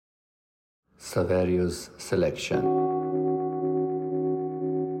Saverio's selection.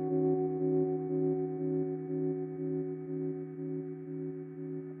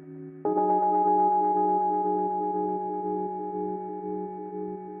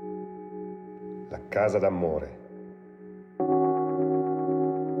 La casa d'amore.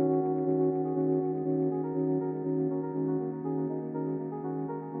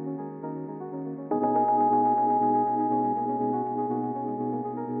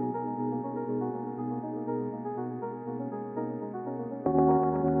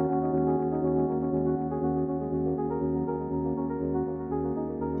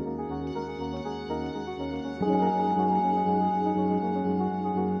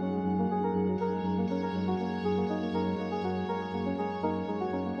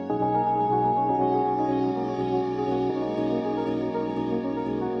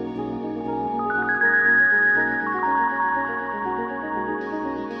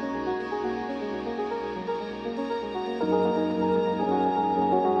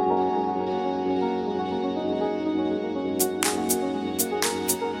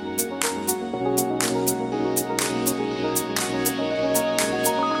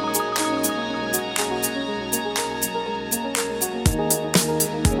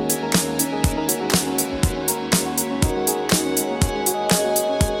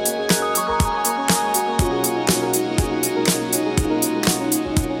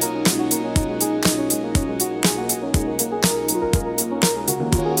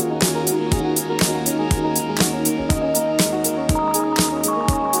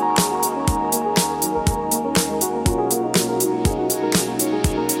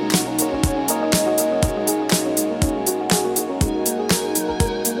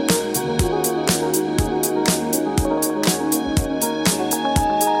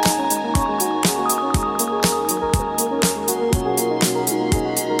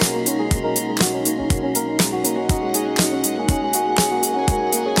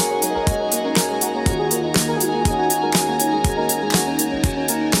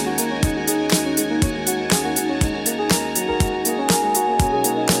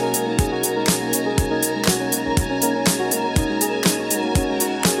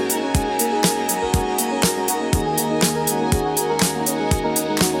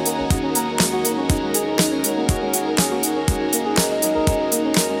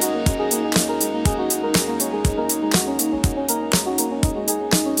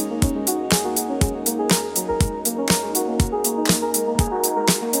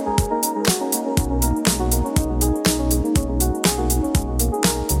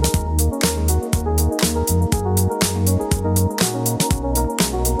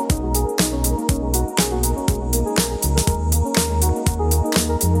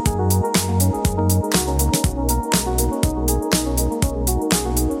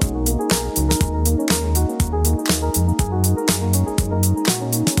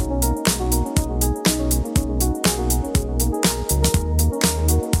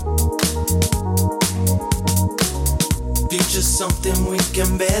 Something we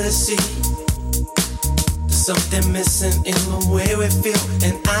can barely see. There's something missing in the way we feel,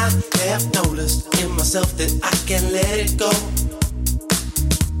 and I have noticed in myself that I can't let it go.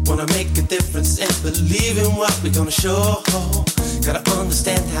 Wanna make a difference and believe in what we're gonna show. Gotta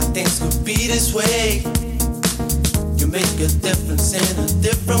understand how things could be this way. You make a difference in a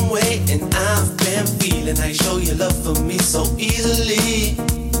different way, and I've been feeling how you show your love for me so easily.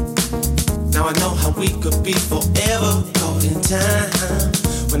 Now I know how we could be forever caught in time.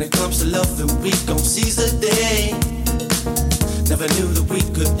 When it comes to love, then we gon' seize the day. Never knew that we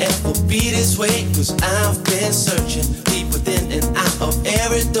could ever be this way, cause I've been searching deep within and out of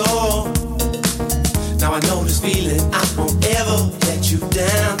every door. Now I know this feeling, I won't ever let you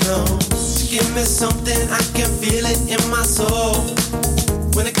down, no. So give me something, I can feel it in my soul.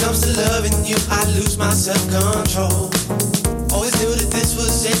 When it comes to loving you, I lose my self-control. Always knew that this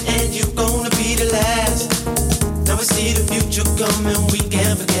was it and you gonna be the last. Now we see the future coming, we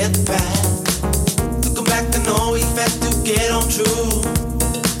can't forget the past. Looking back to know we've had to get on true.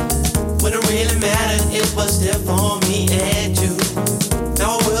 When it really mattered, it was there for me and you.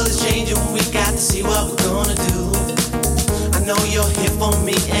 Now our world is changing, we got to see what we're gonna do. I know you're here for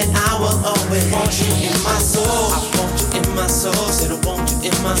me and I will always want you in my soul. I want you in my soul, said I want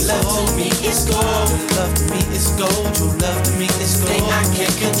you in my soul. Your love to me is gold, your love to me is gold. Your love to me is gold. Thing I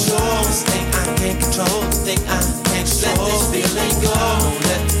can't control, this thing I can't control, the thing I can't control. Let this feeling go, don't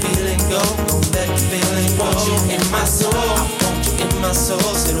let the feeling go, don't let the feeling go. I want you in my soul, I want you in my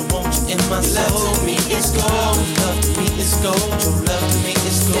soul, said I want you in my soul. Your love to me is gold, your love to me is gold. Your love to me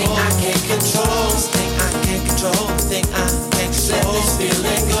is gold. Thing I can't control, this thing I can't control, the thing I can't control. Let this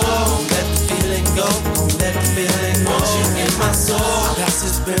feeling go, don't let the feeling go. Don't let the feeling go. Want you in my soul. Past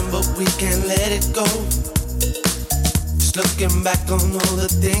has been, but we can't let it go. Just looking back on all the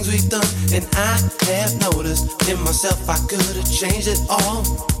things we've done, and I have noticed in myself I could have changed it all.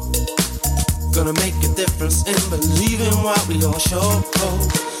 Gonna make a difference in believing what we all show.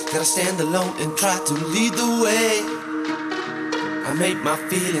 Gotta stand alone and try to lead the way. I make my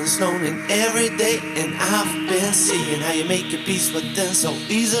feelings known in every day, and I've been seeing how you make your peace with them so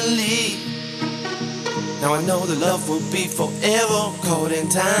easily. Now I know the love will be forever caught in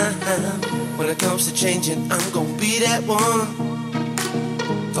time. When it comes to changing, I'm gonna be that one.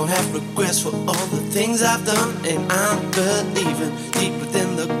 Don't have regrets for all the things I've done, and I'm believing deep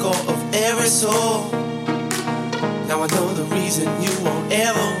within the core of every soul. Now I know the reason you won't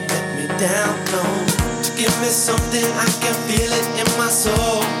ever let me down, no. To give me something, I can feel it in my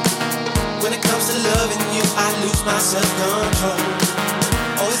soul. When it comes to loving you, I lose my self-control.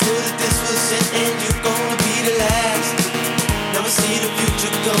 Always knew that this was it, and you're gonna be the last. Now we see the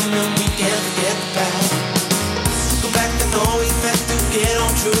future coming, we can't forget the past. Go back and always had to get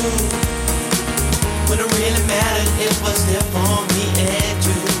on true. When it really mattered, it was there for me and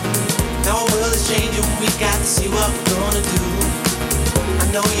you. Now our world is changing, we got to see what we're gonna do. I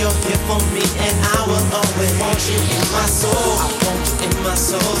know you're here for me, and I will always want you in my soul. I want you in my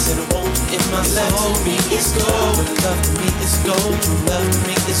soul, said I want you in my soul. Love to me is gold, but love to me is gold. True love to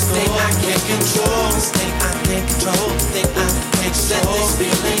me is gold. Thing I can't control, this thing I can't control. Thing I can't let this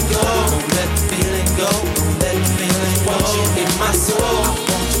feeling go. Don't let the feeling go, don't let the feeling go. Want you in my soul, I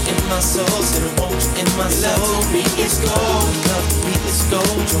want you in my soul, said I want you in my soul. Love to me is gold, love to me is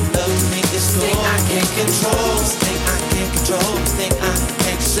gold. True love to me is gold. Thing I can't control, this thing I can't control. Thing I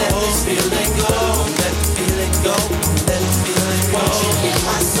can't let this feeling go. Don't let the feeling go, don't let the feeling go. Want you in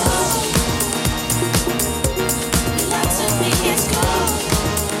my soul. Love to me is gold.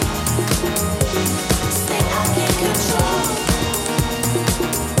 This thing I can't control.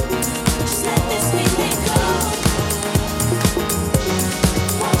 Just let this feeling go.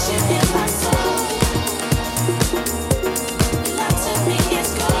 Want you in my soul. Love to me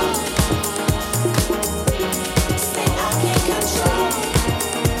is gold. This thing I can't control.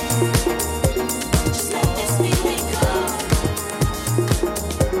 Just let this feeling go.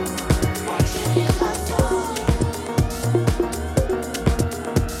 Want you in my soul.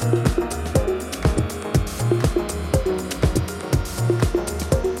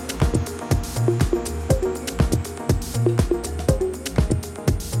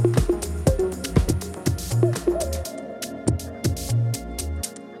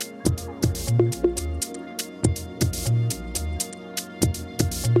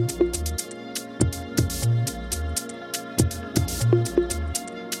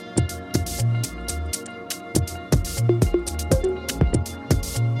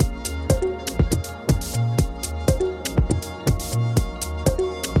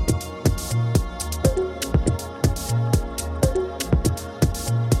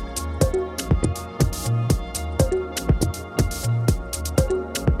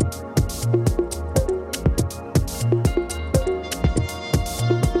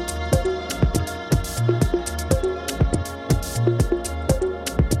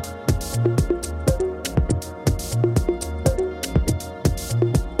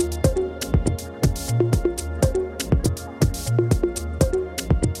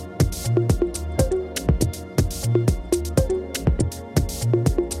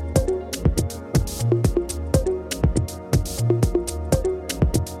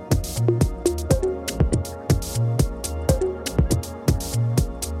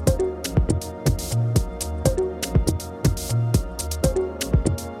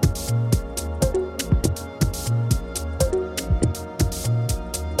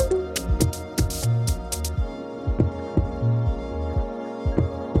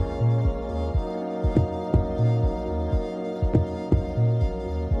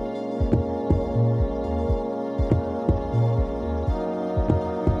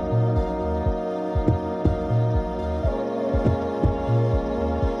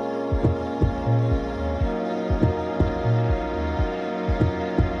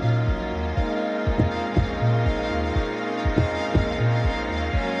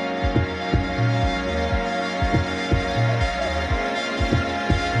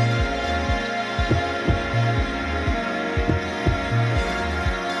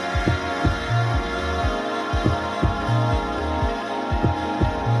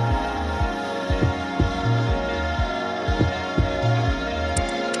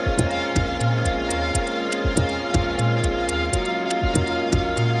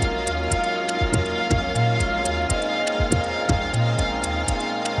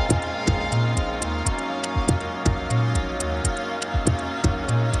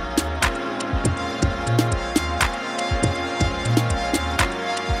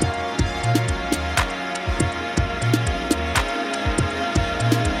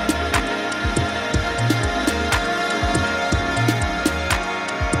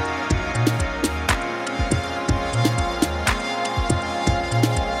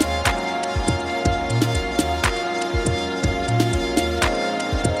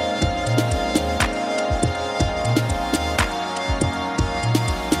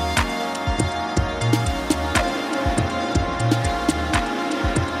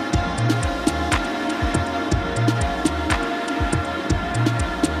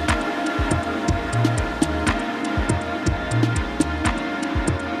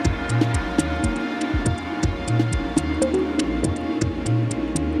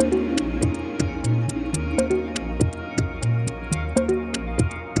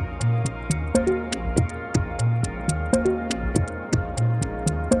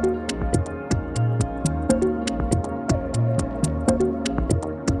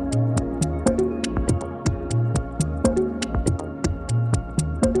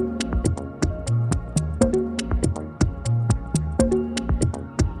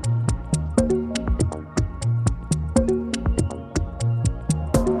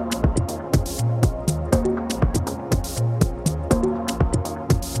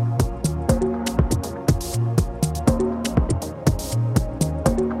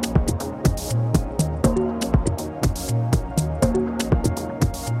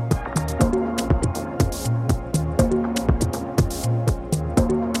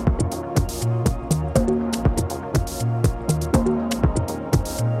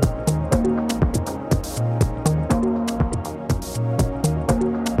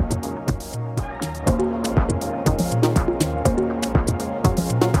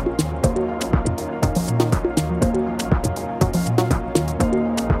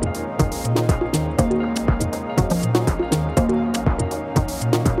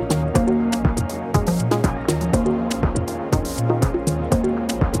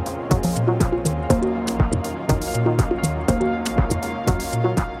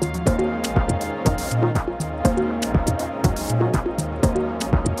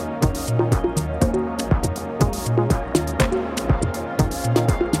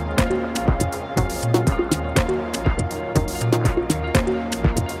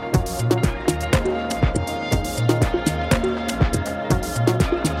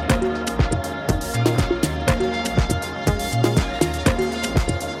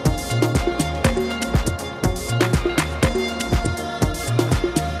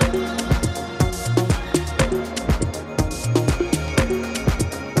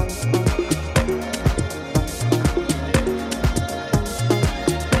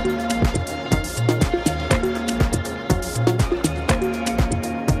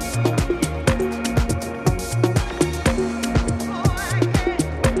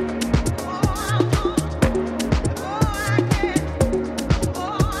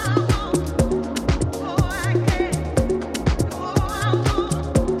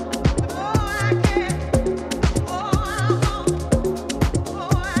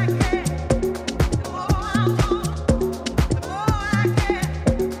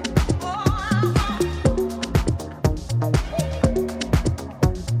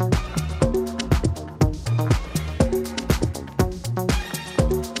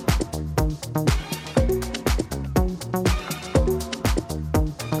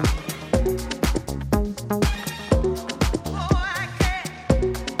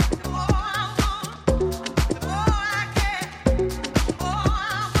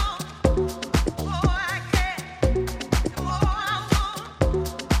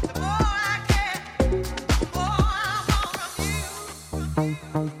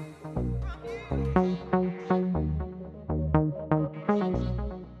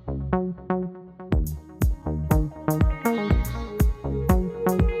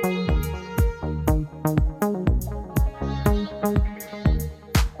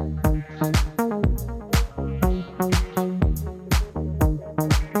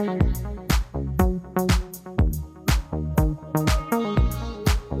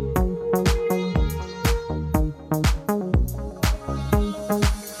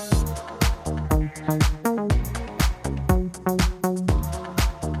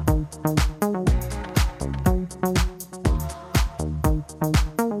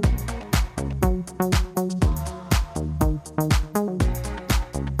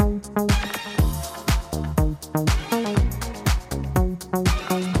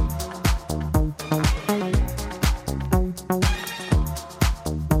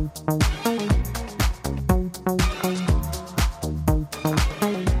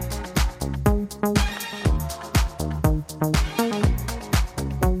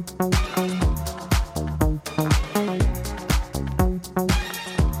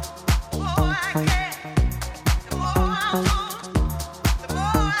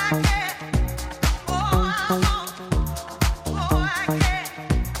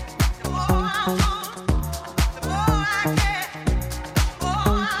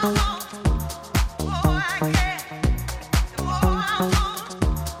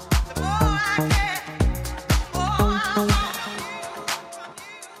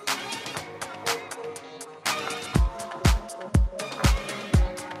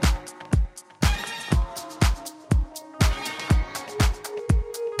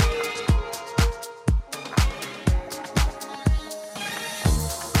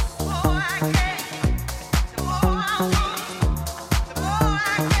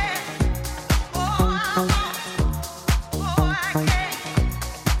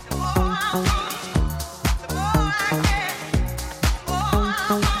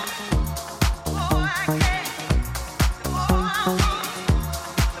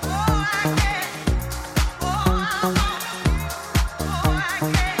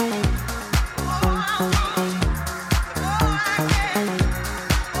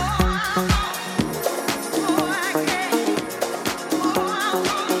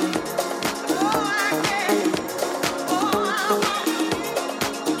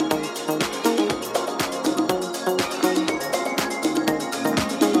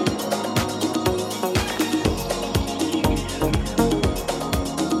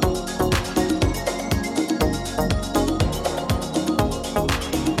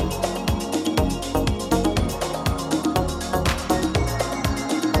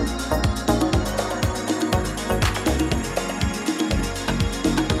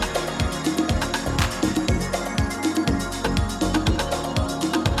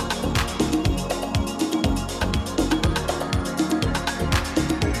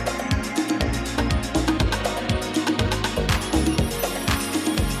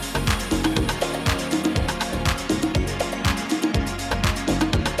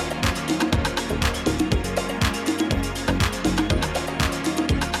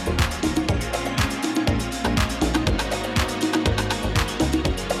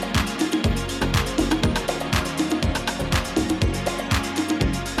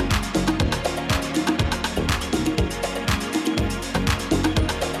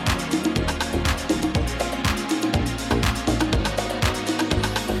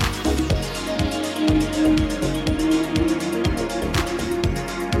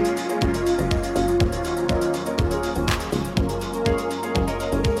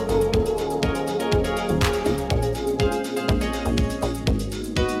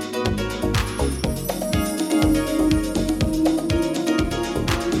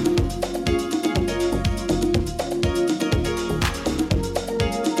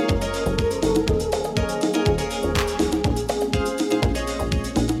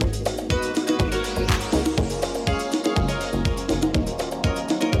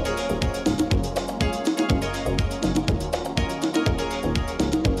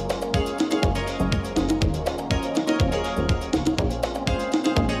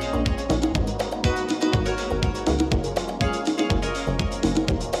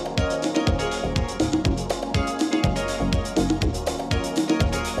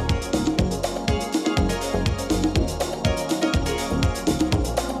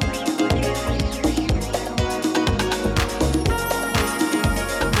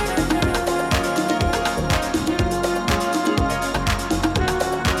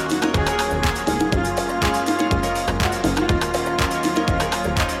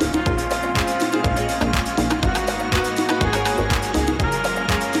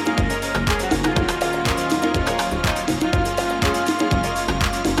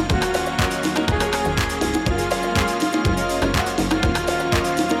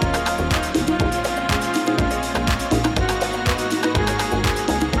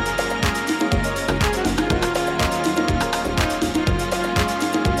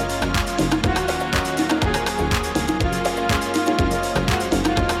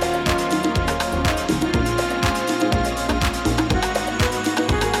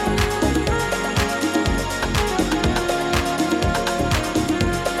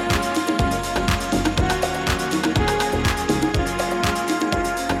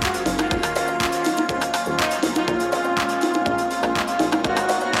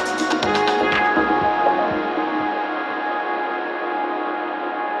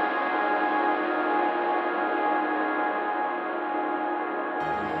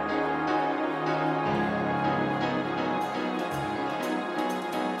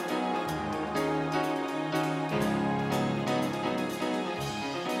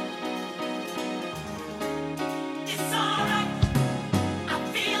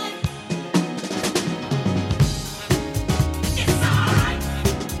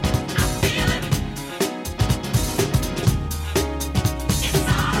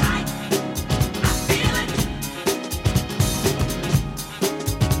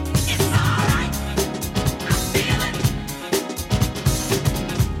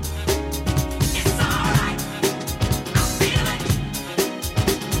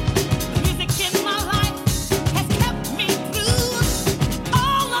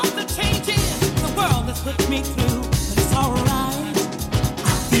 me through, but it's alright.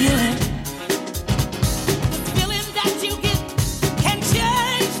 I feel it. The feeling that you get can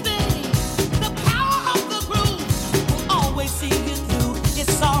change things. The power of the groove will always see you through.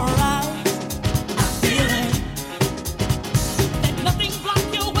 It's alright. I feel it. Let nothing block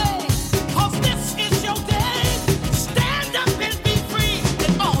your way, 'cause this is your day. Stand up and be free.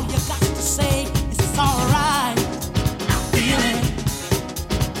 And all you got to say is it's alright. I feel it.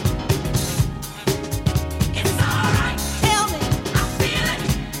 It's alright. Tell me. I feel it.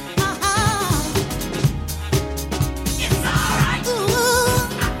 It's alright. Ooh.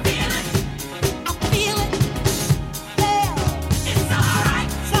 I feel it. I feel it. Yeah. It's alright.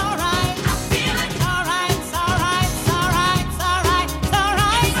 It's alright. I feel it. It's alright. It's alright. It's alright. It's alright. It's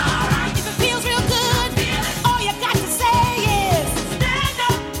alright. It's alright. If it feels real good, all you got to say is stand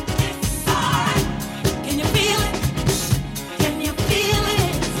up. It's alright. Can you feel it? Can you feel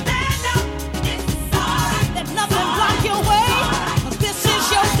it? Stand up. It's alright. Let nothing block your way, 'cause this is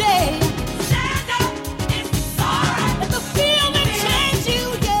your day. Stand up. It's alright. Let the feeling change you,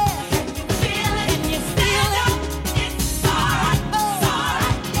 yeah. Can you feel it? Can you feel it? It's alright. It's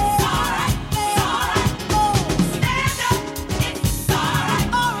alright. It's alright. It's alright. Oh, stand up. It's alright.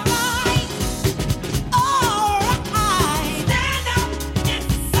 Alright. Alright. Stand up.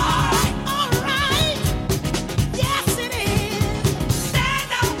 It's alright. Alright. Yes, it is.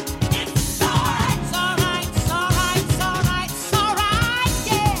 Stand up. It's alright. It's alright. It's alright. It's alright. It's alright.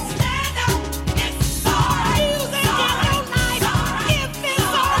 Yeah. Stand up. It's alright. Music in your life. If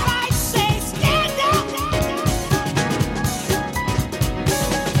it's alright, say stand up.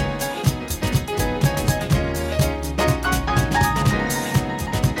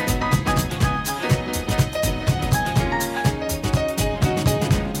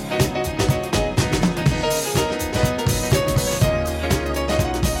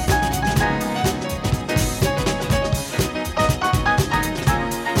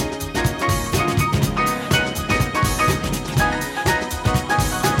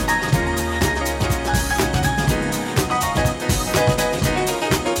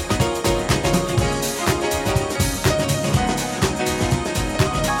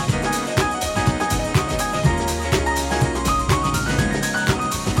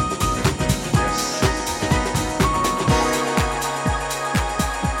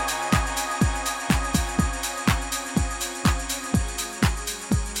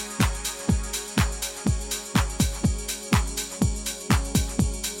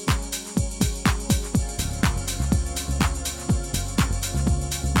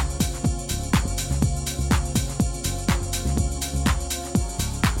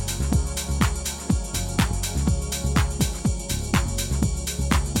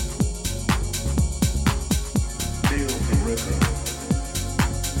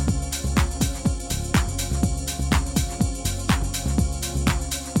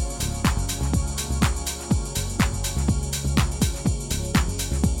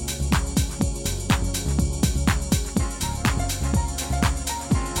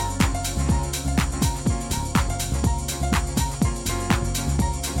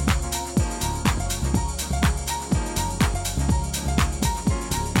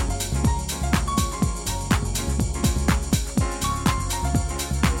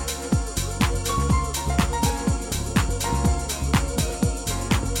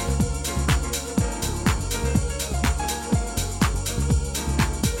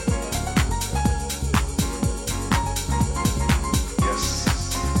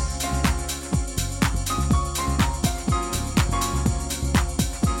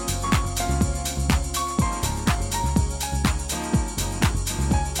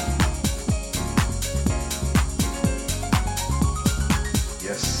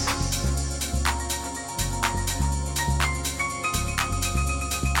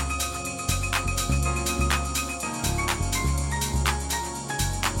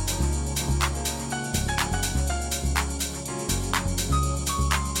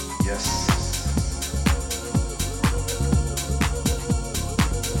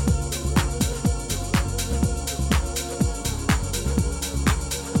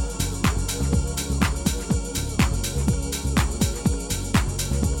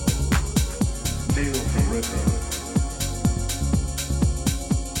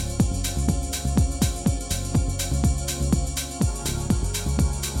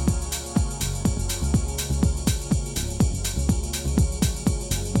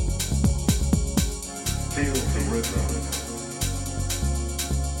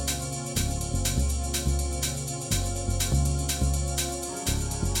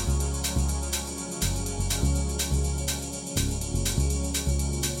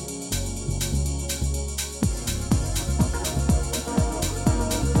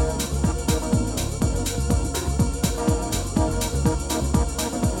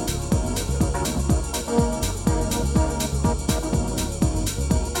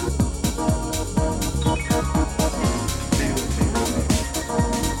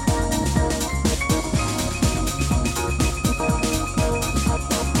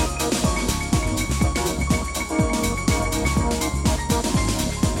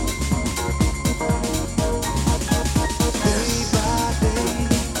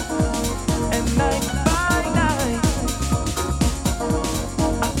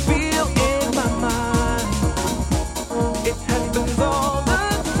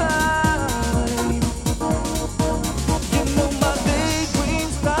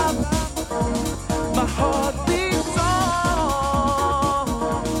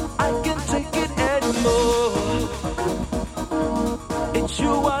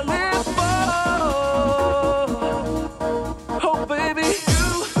 I live for. Oh, baby, you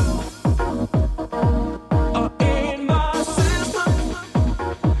are in my system.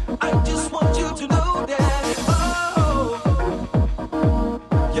 I just want you to know that. Oh,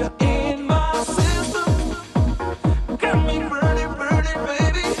 you're in my system. Got me burning, burning,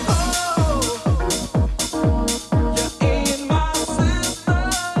 baby. Oh, you're in my system.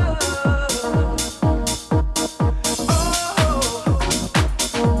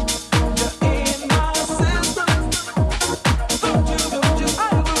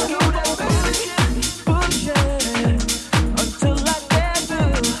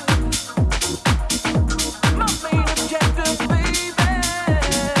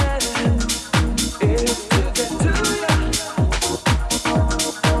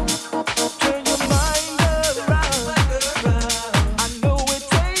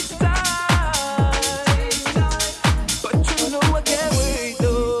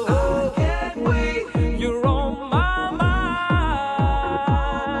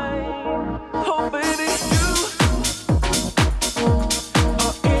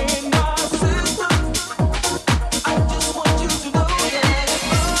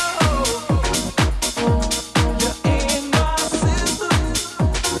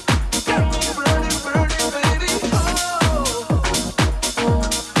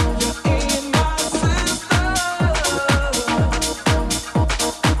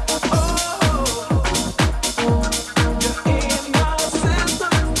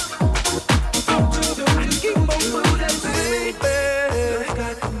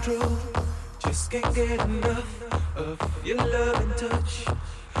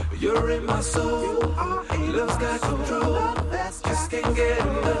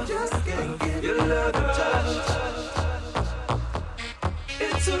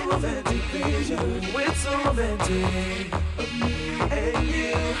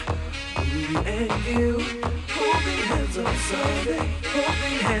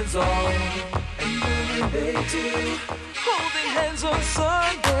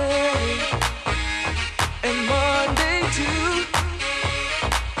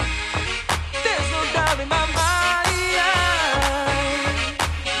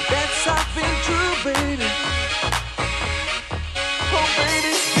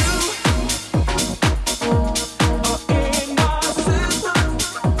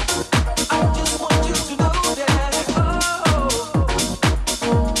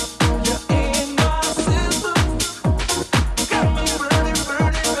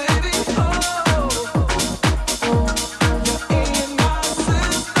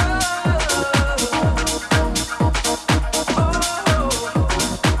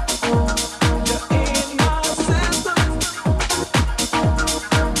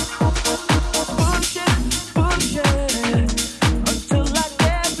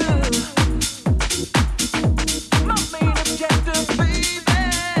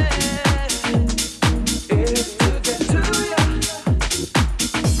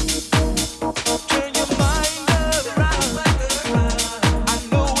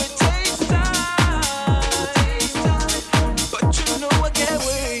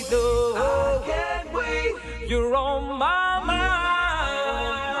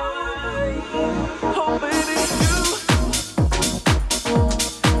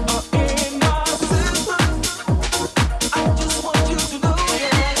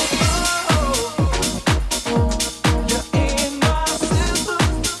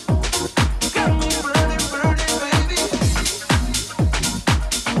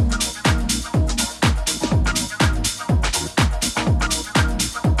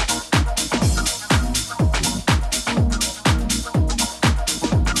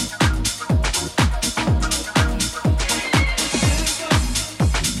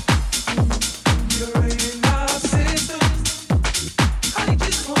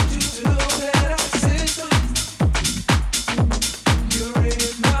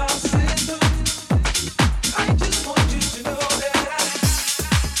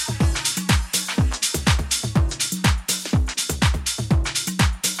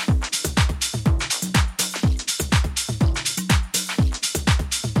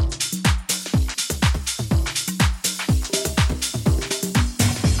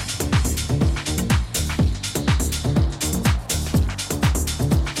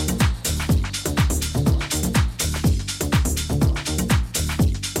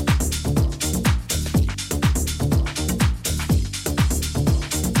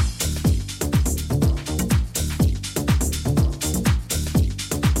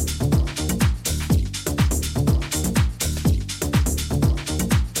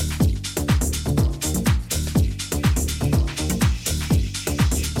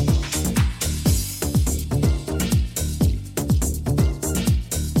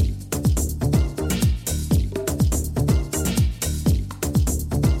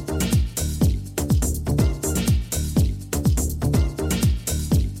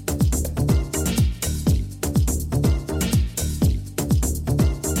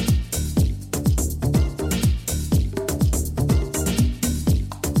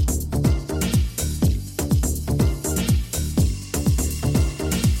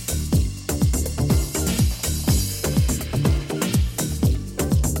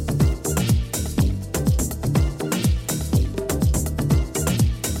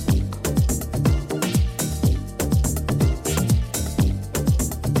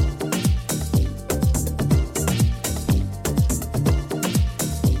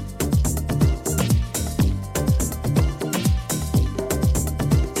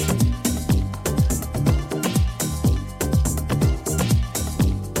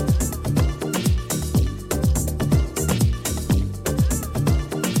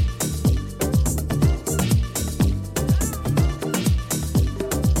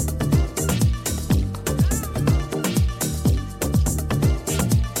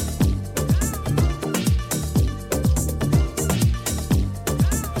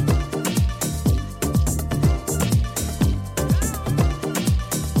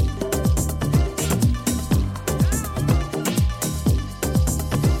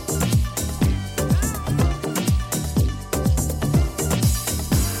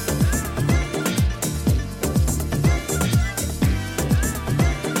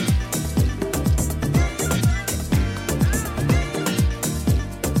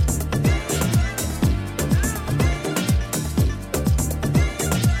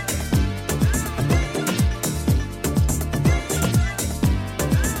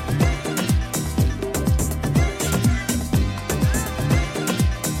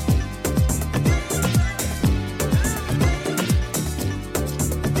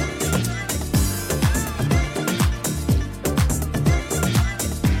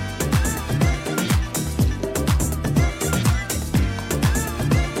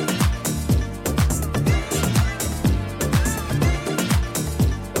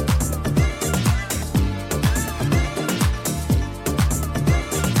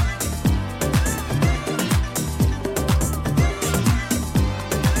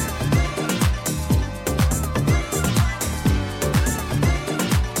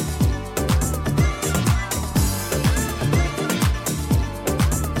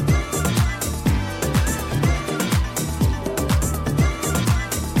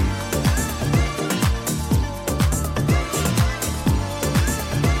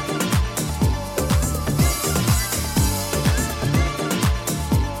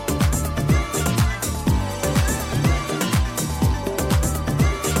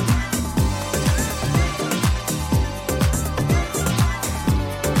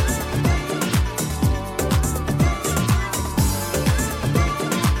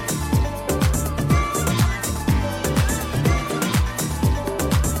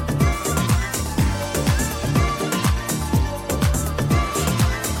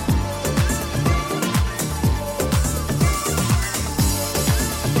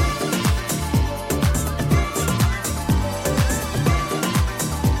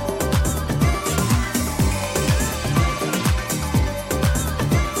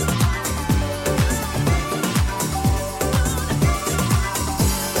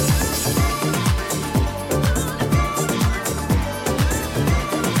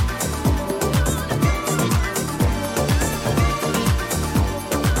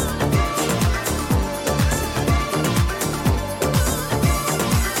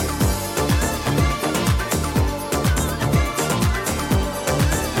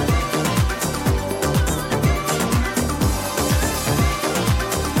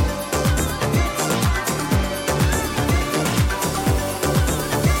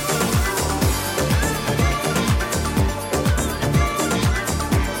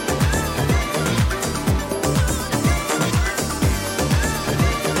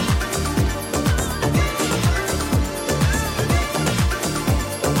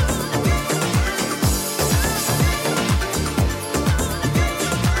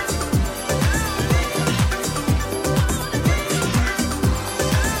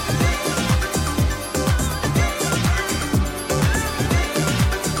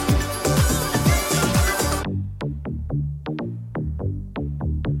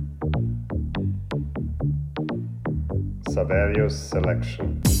 Saverio's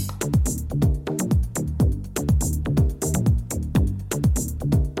selection.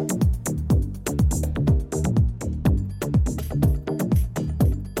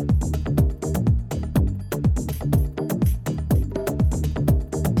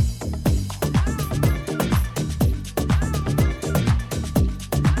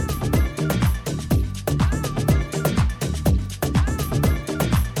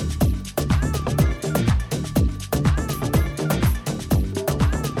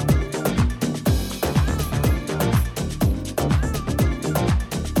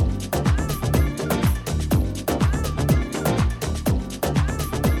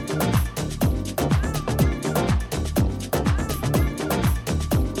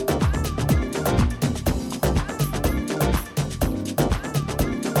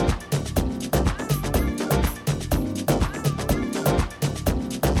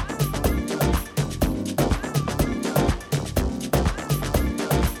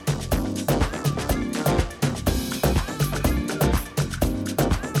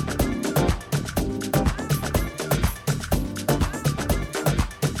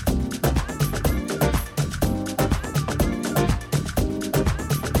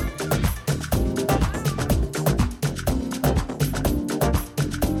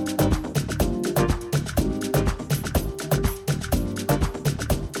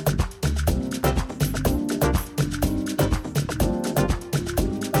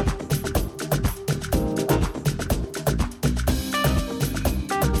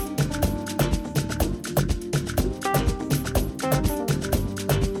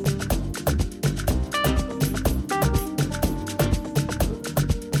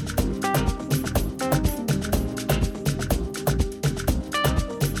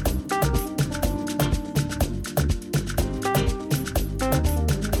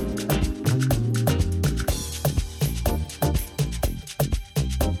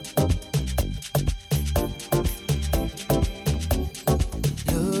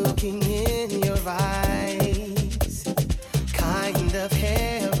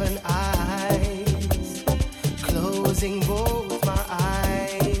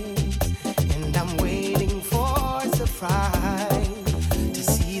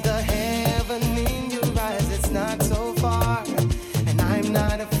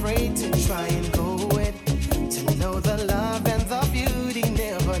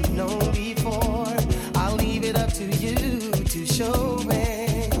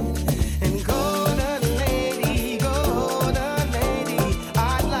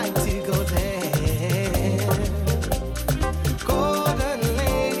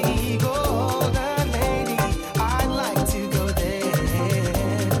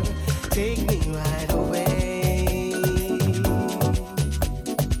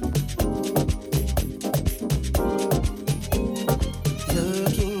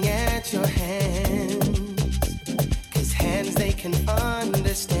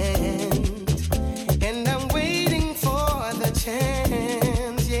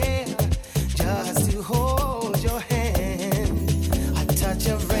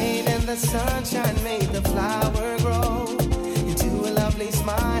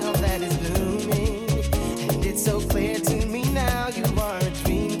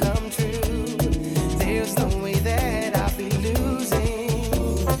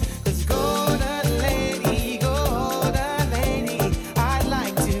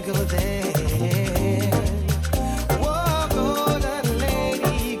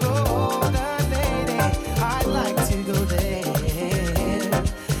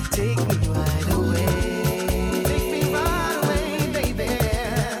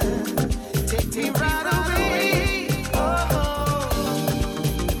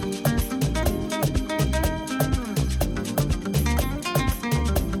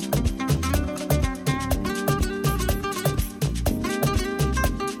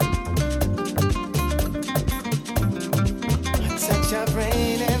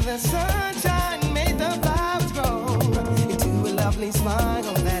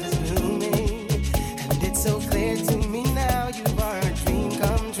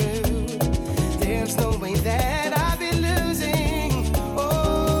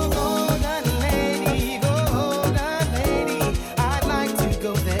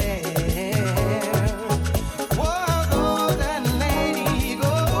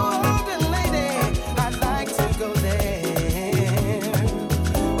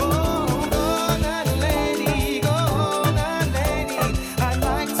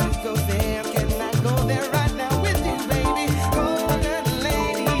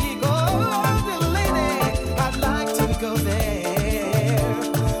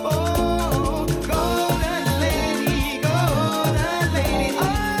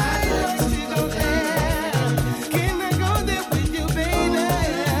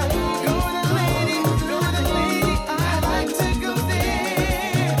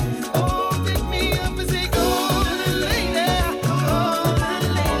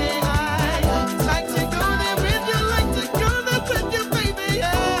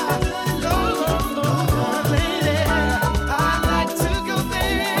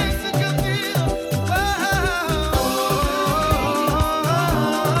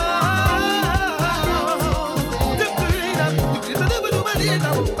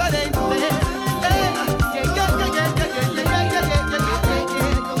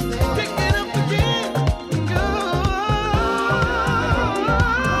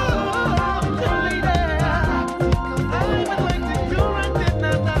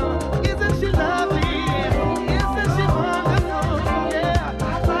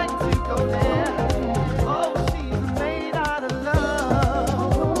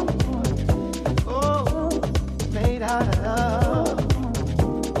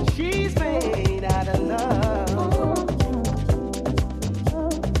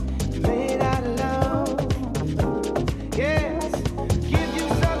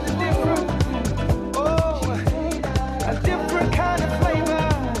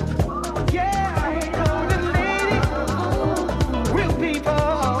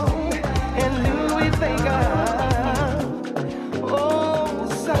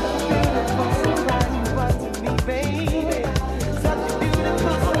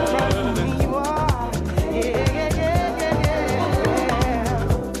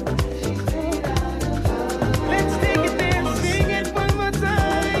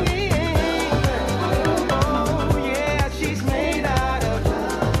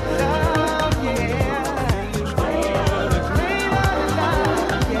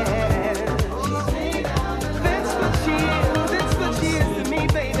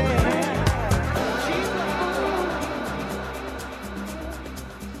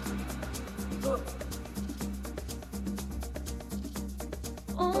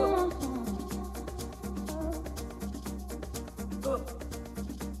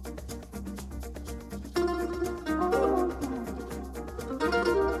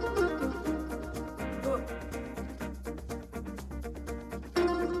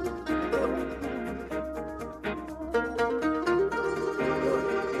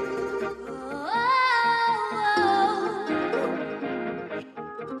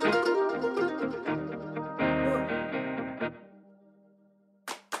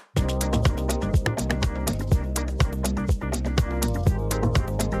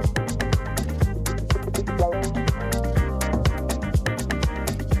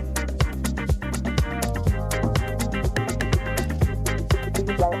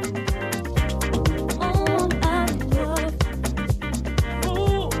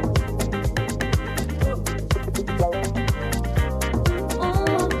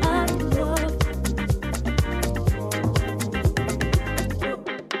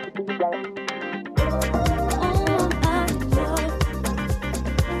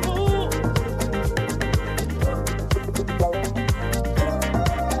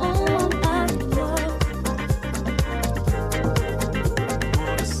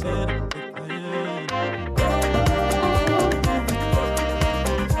 City.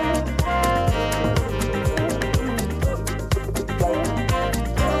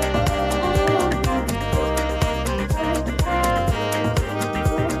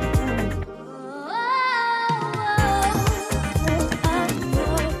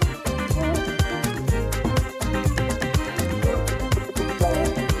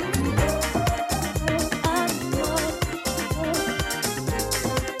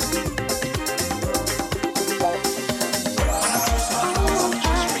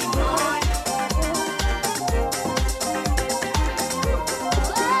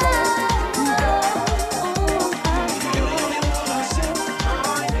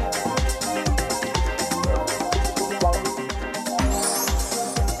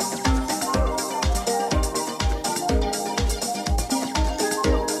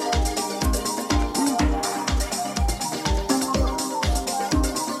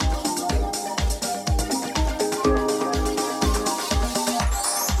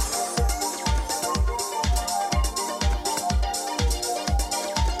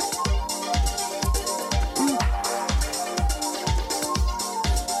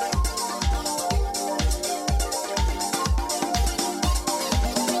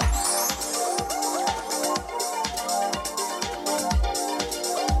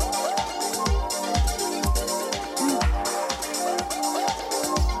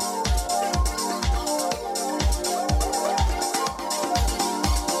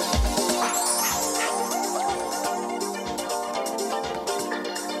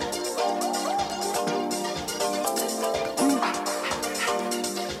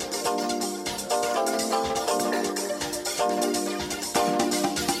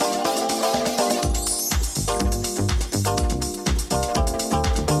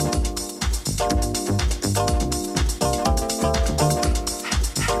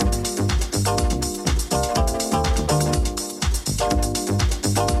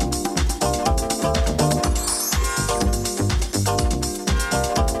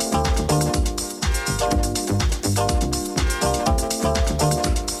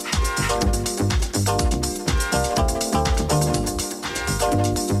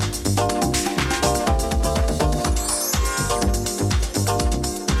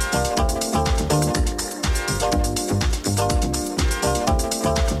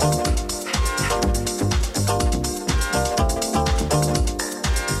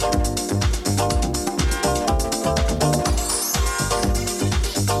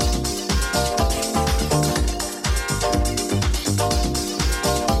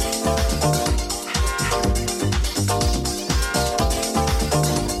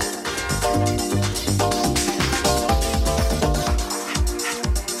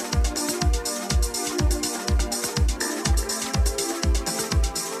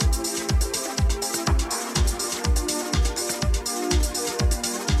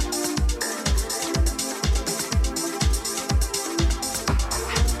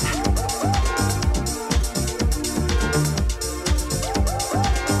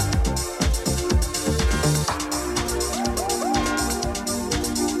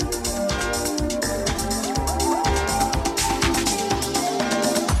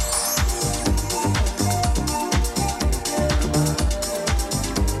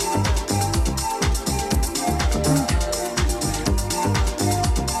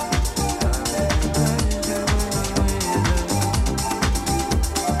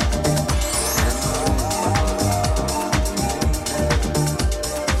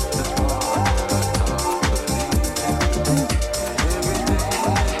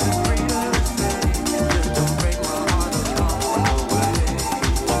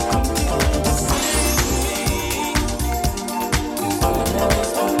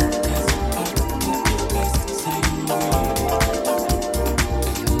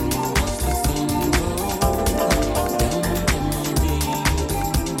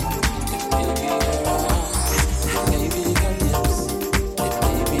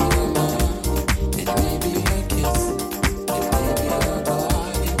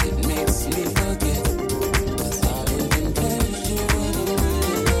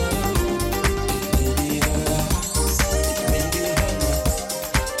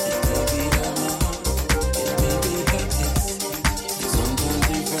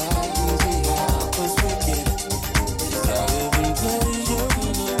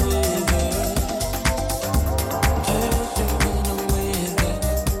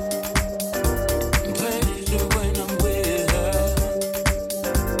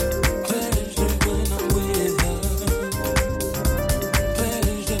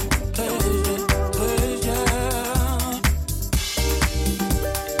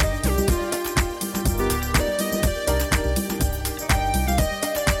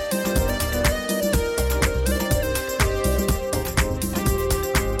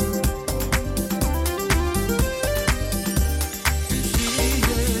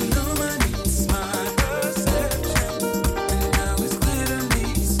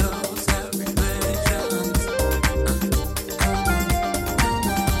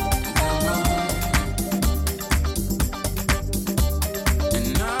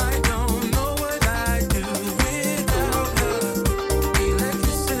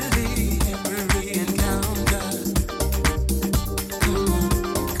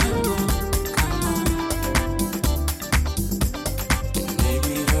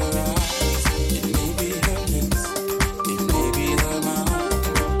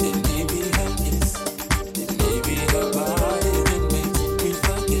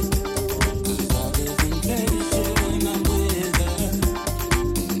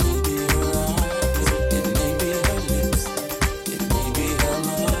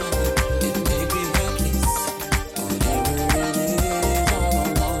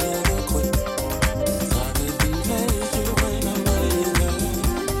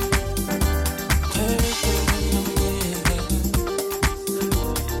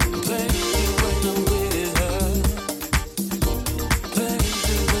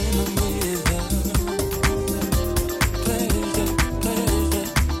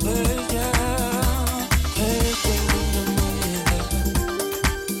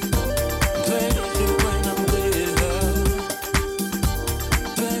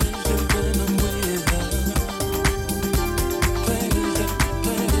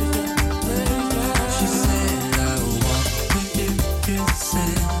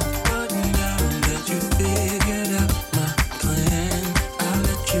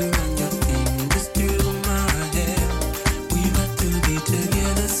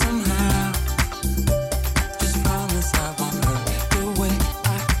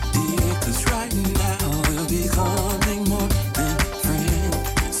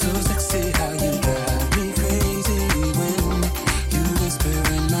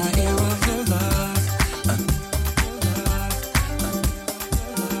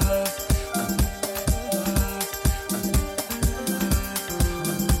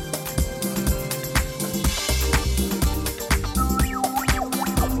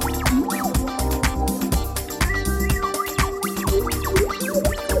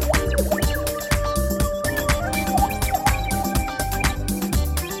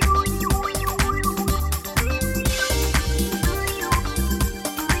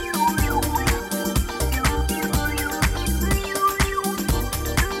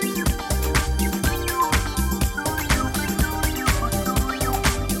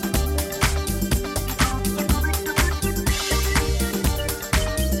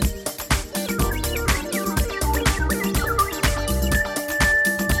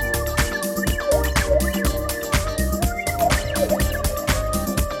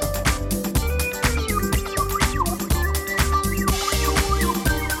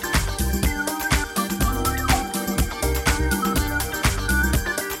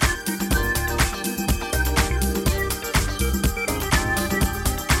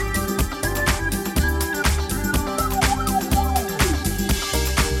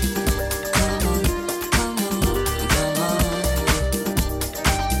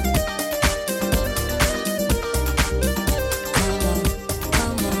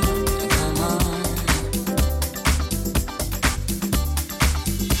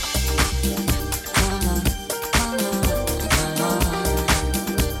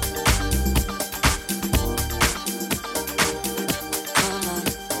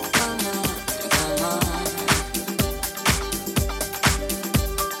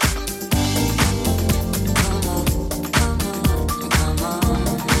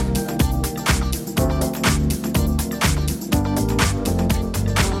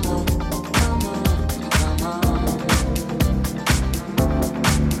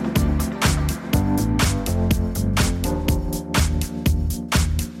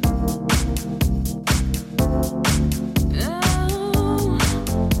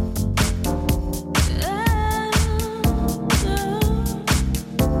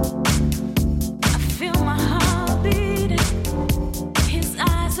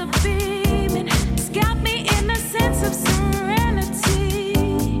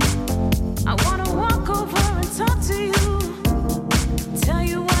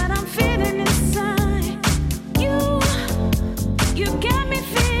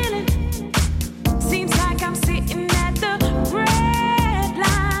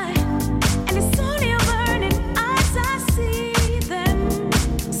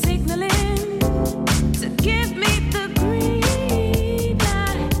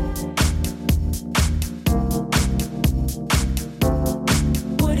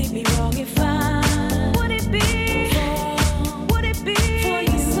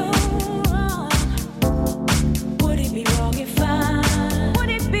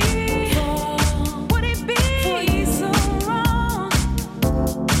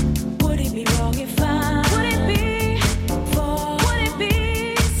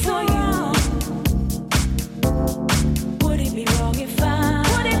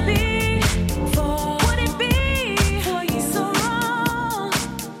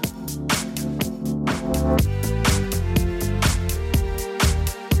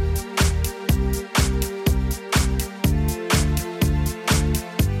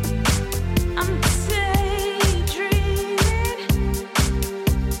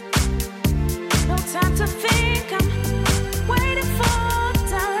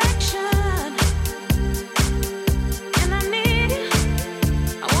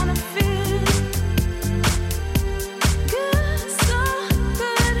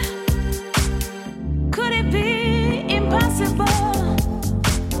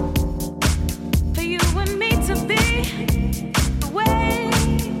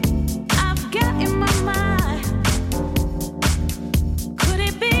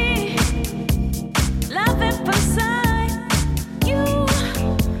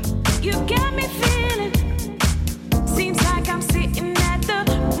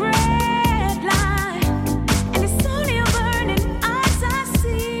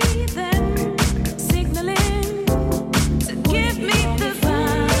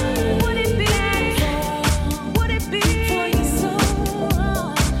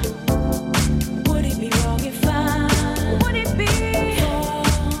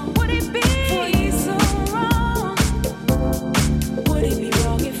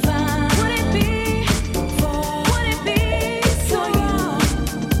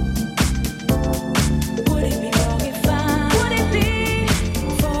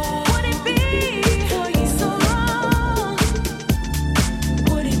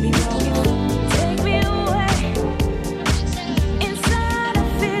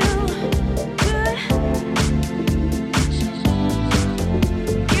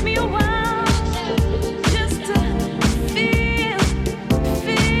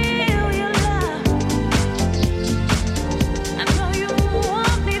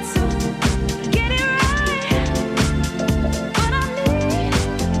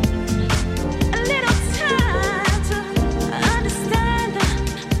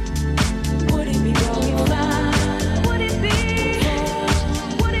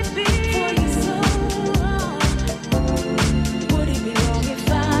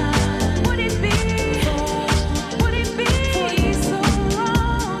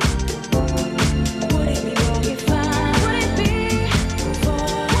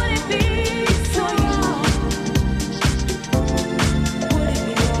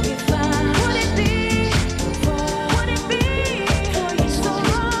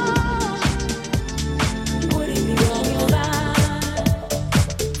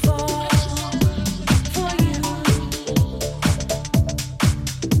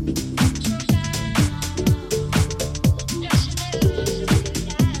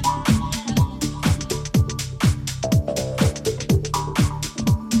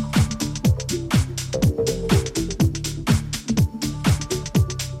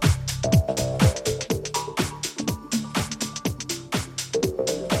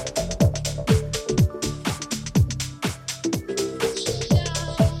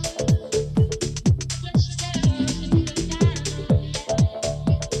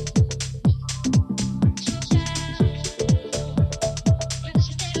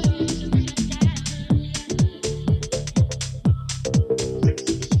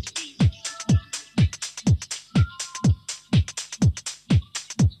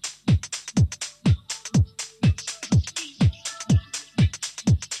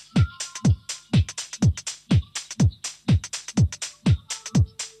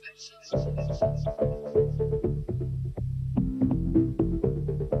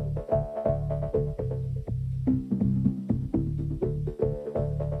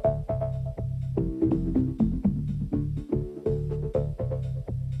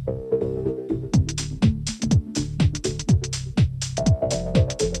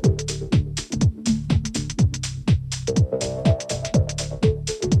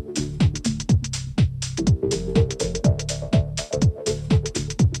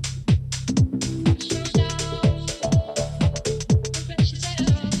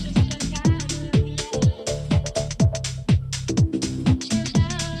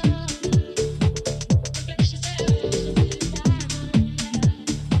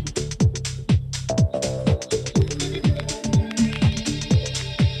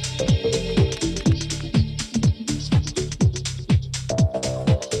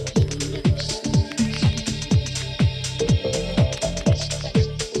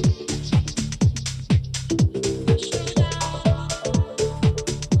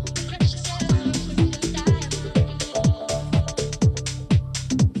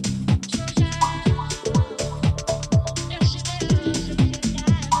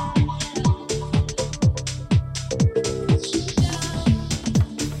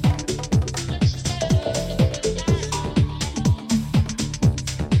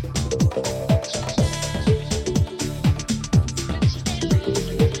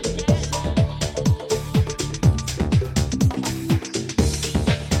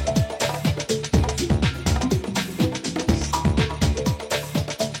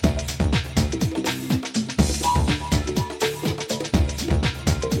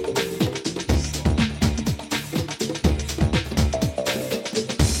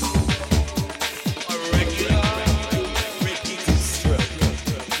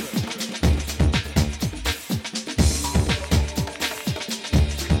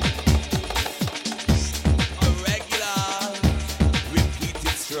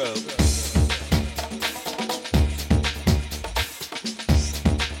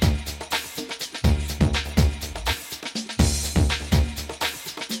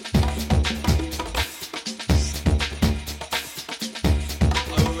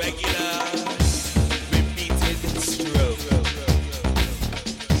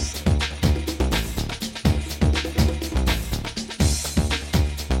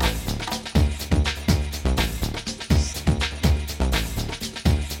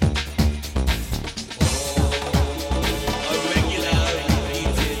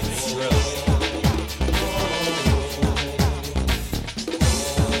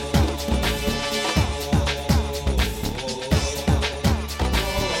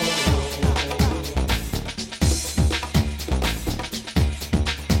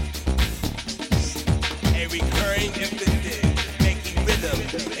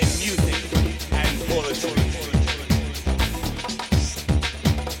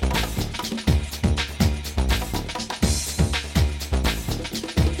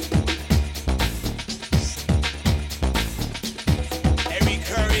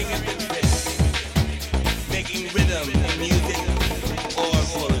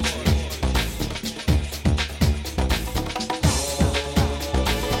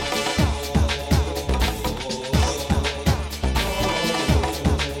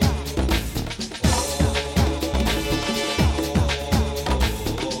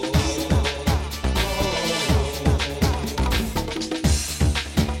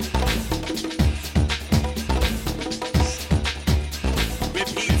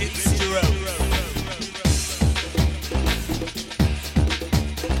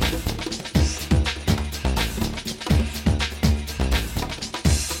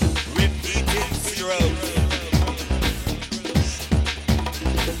 Jerome.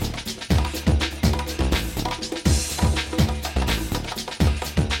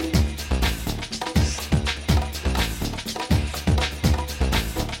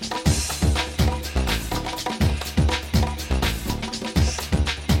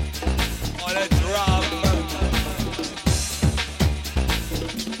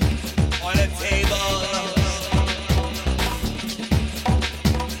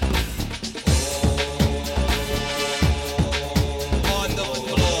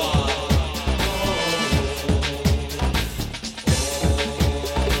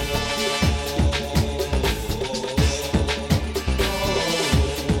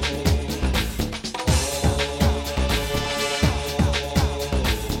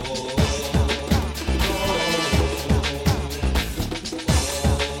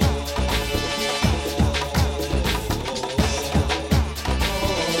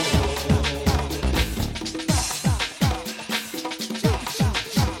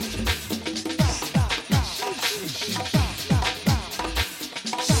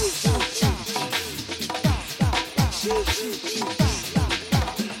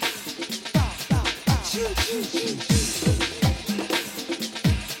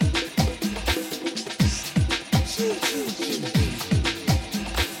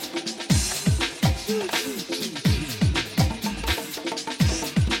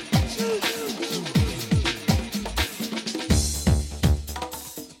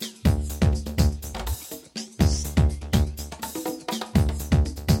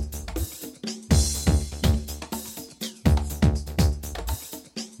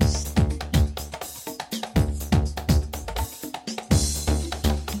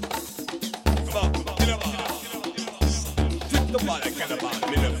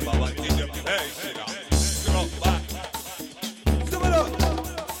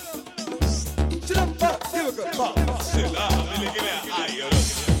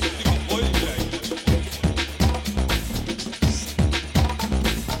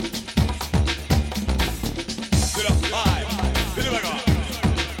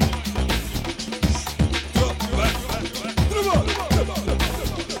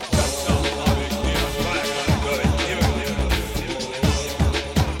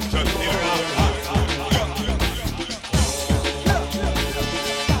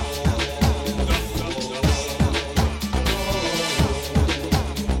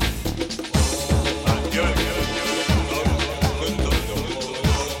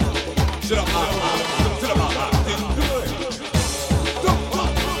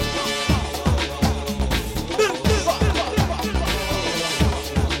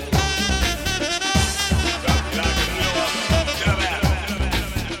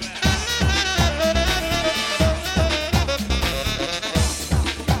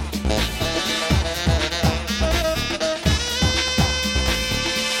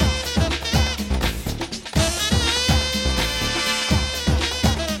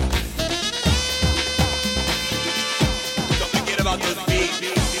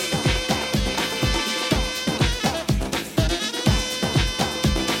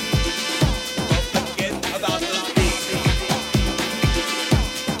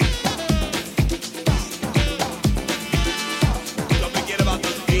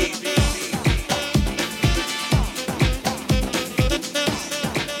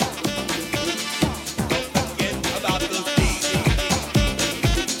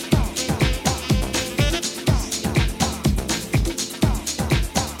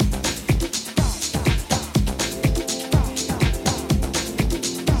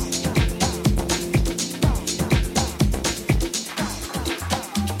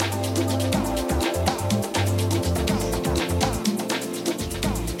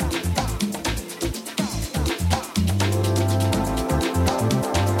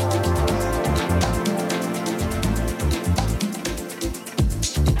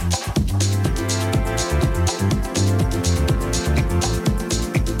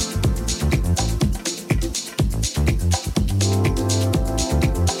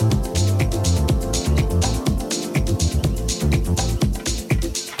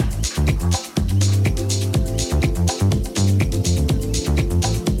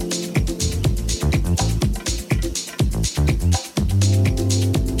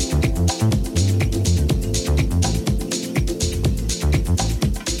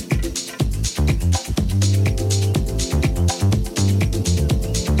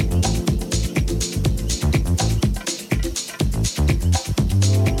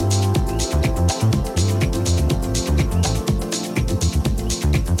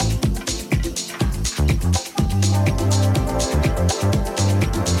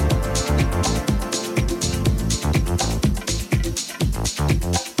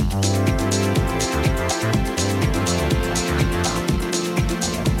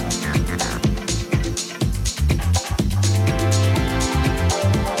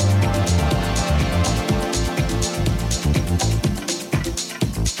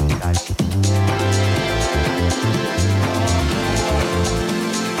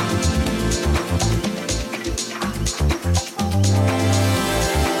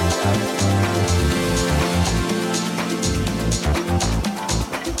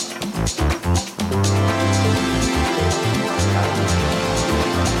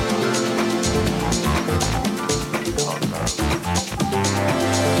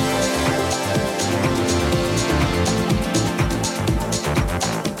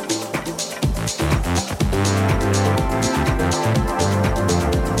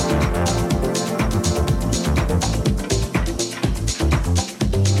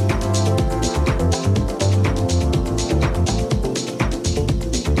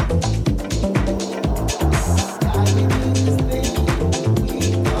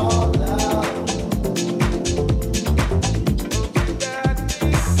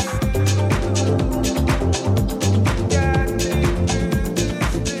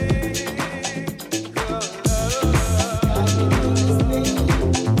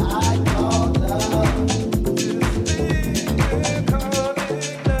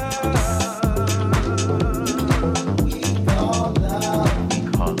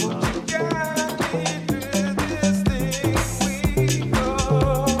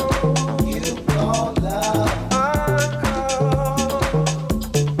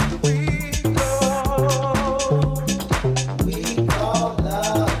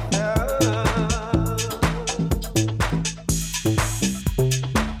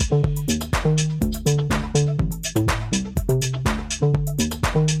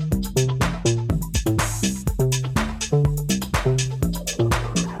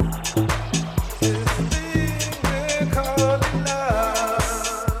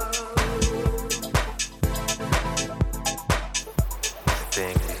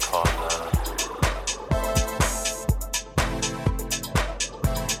 thing we call love.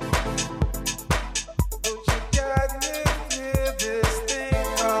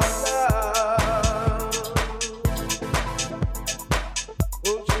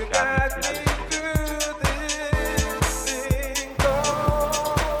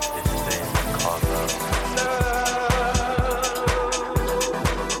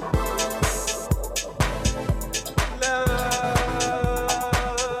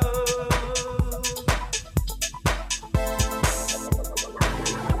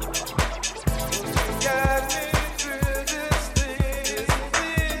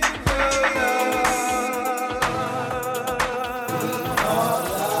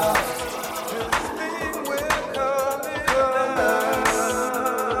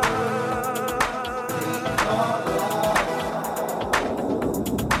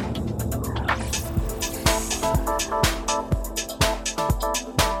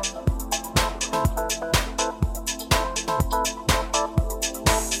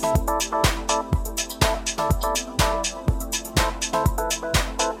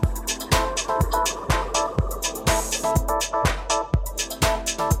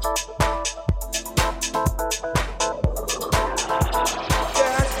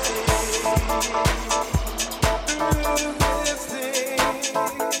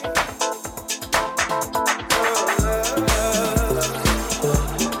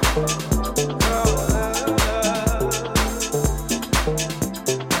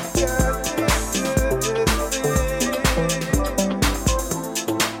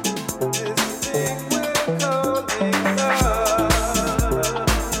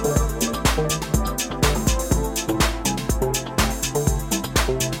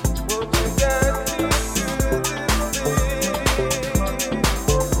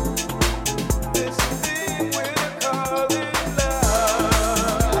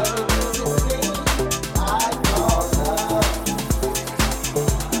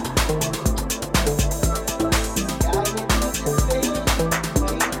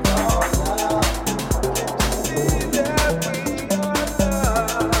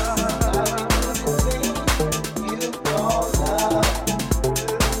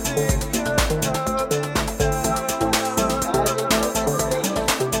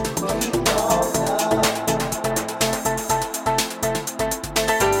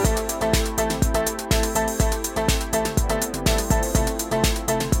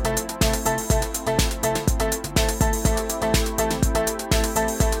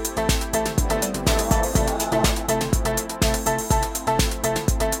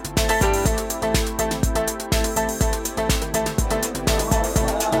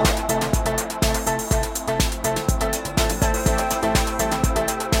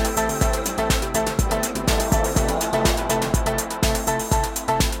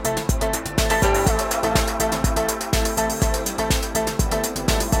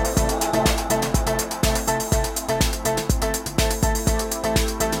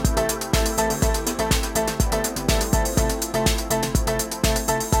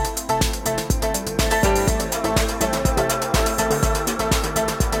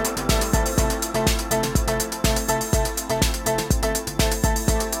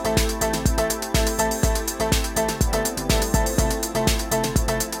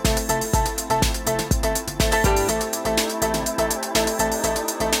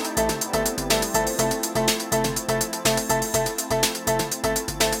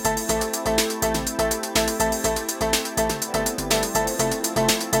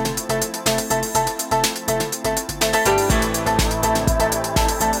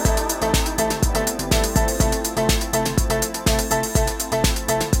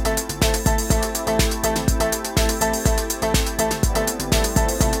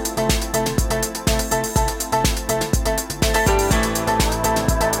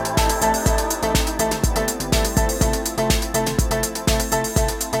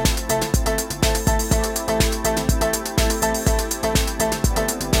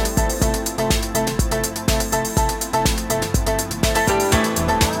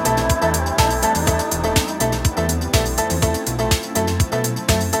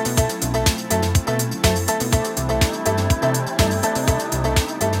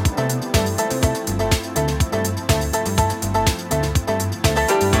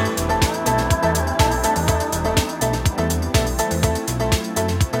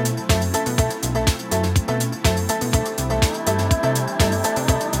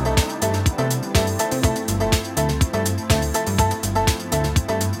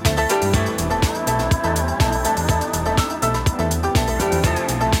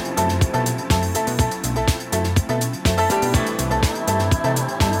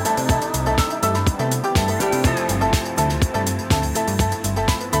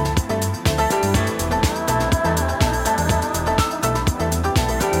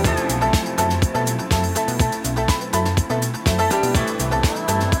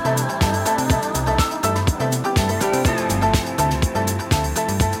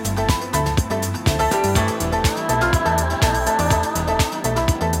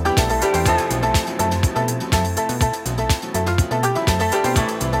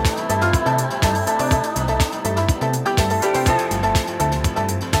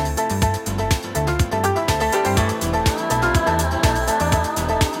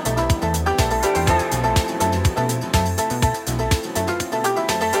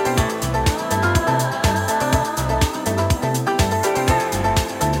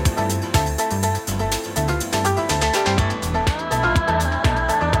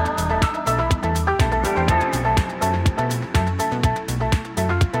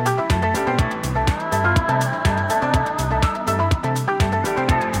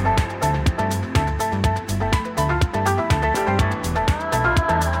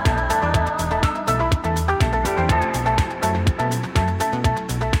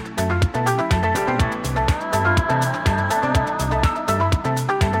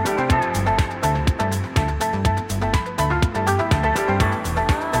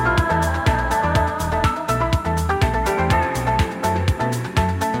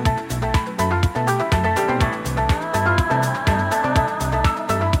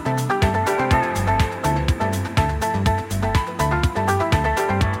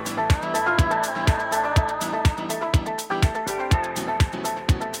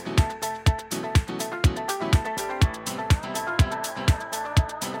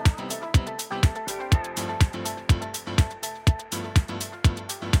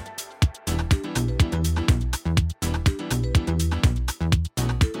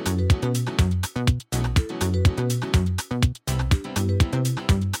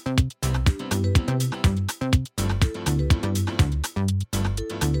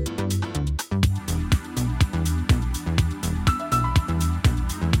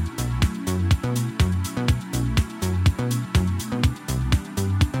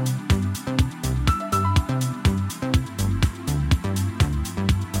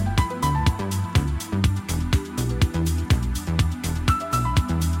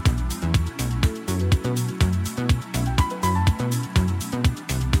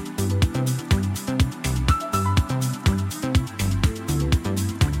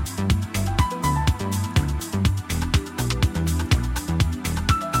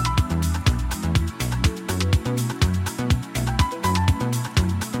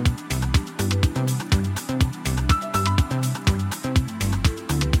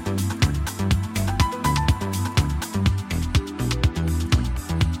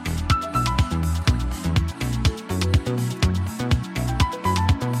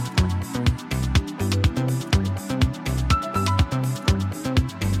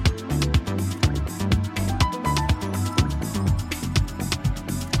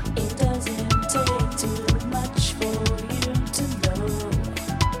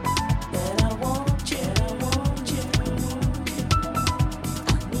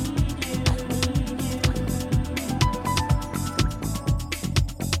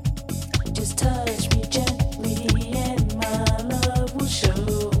 Just touch me gently and my love will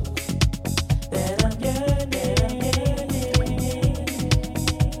show that I'm yearning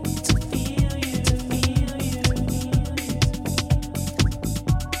to feel you, to feel you.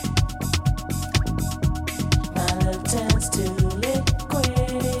 My love turns to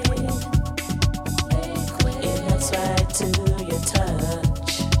liquid. It melts right to your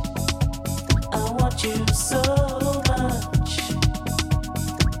touch. I want you so much.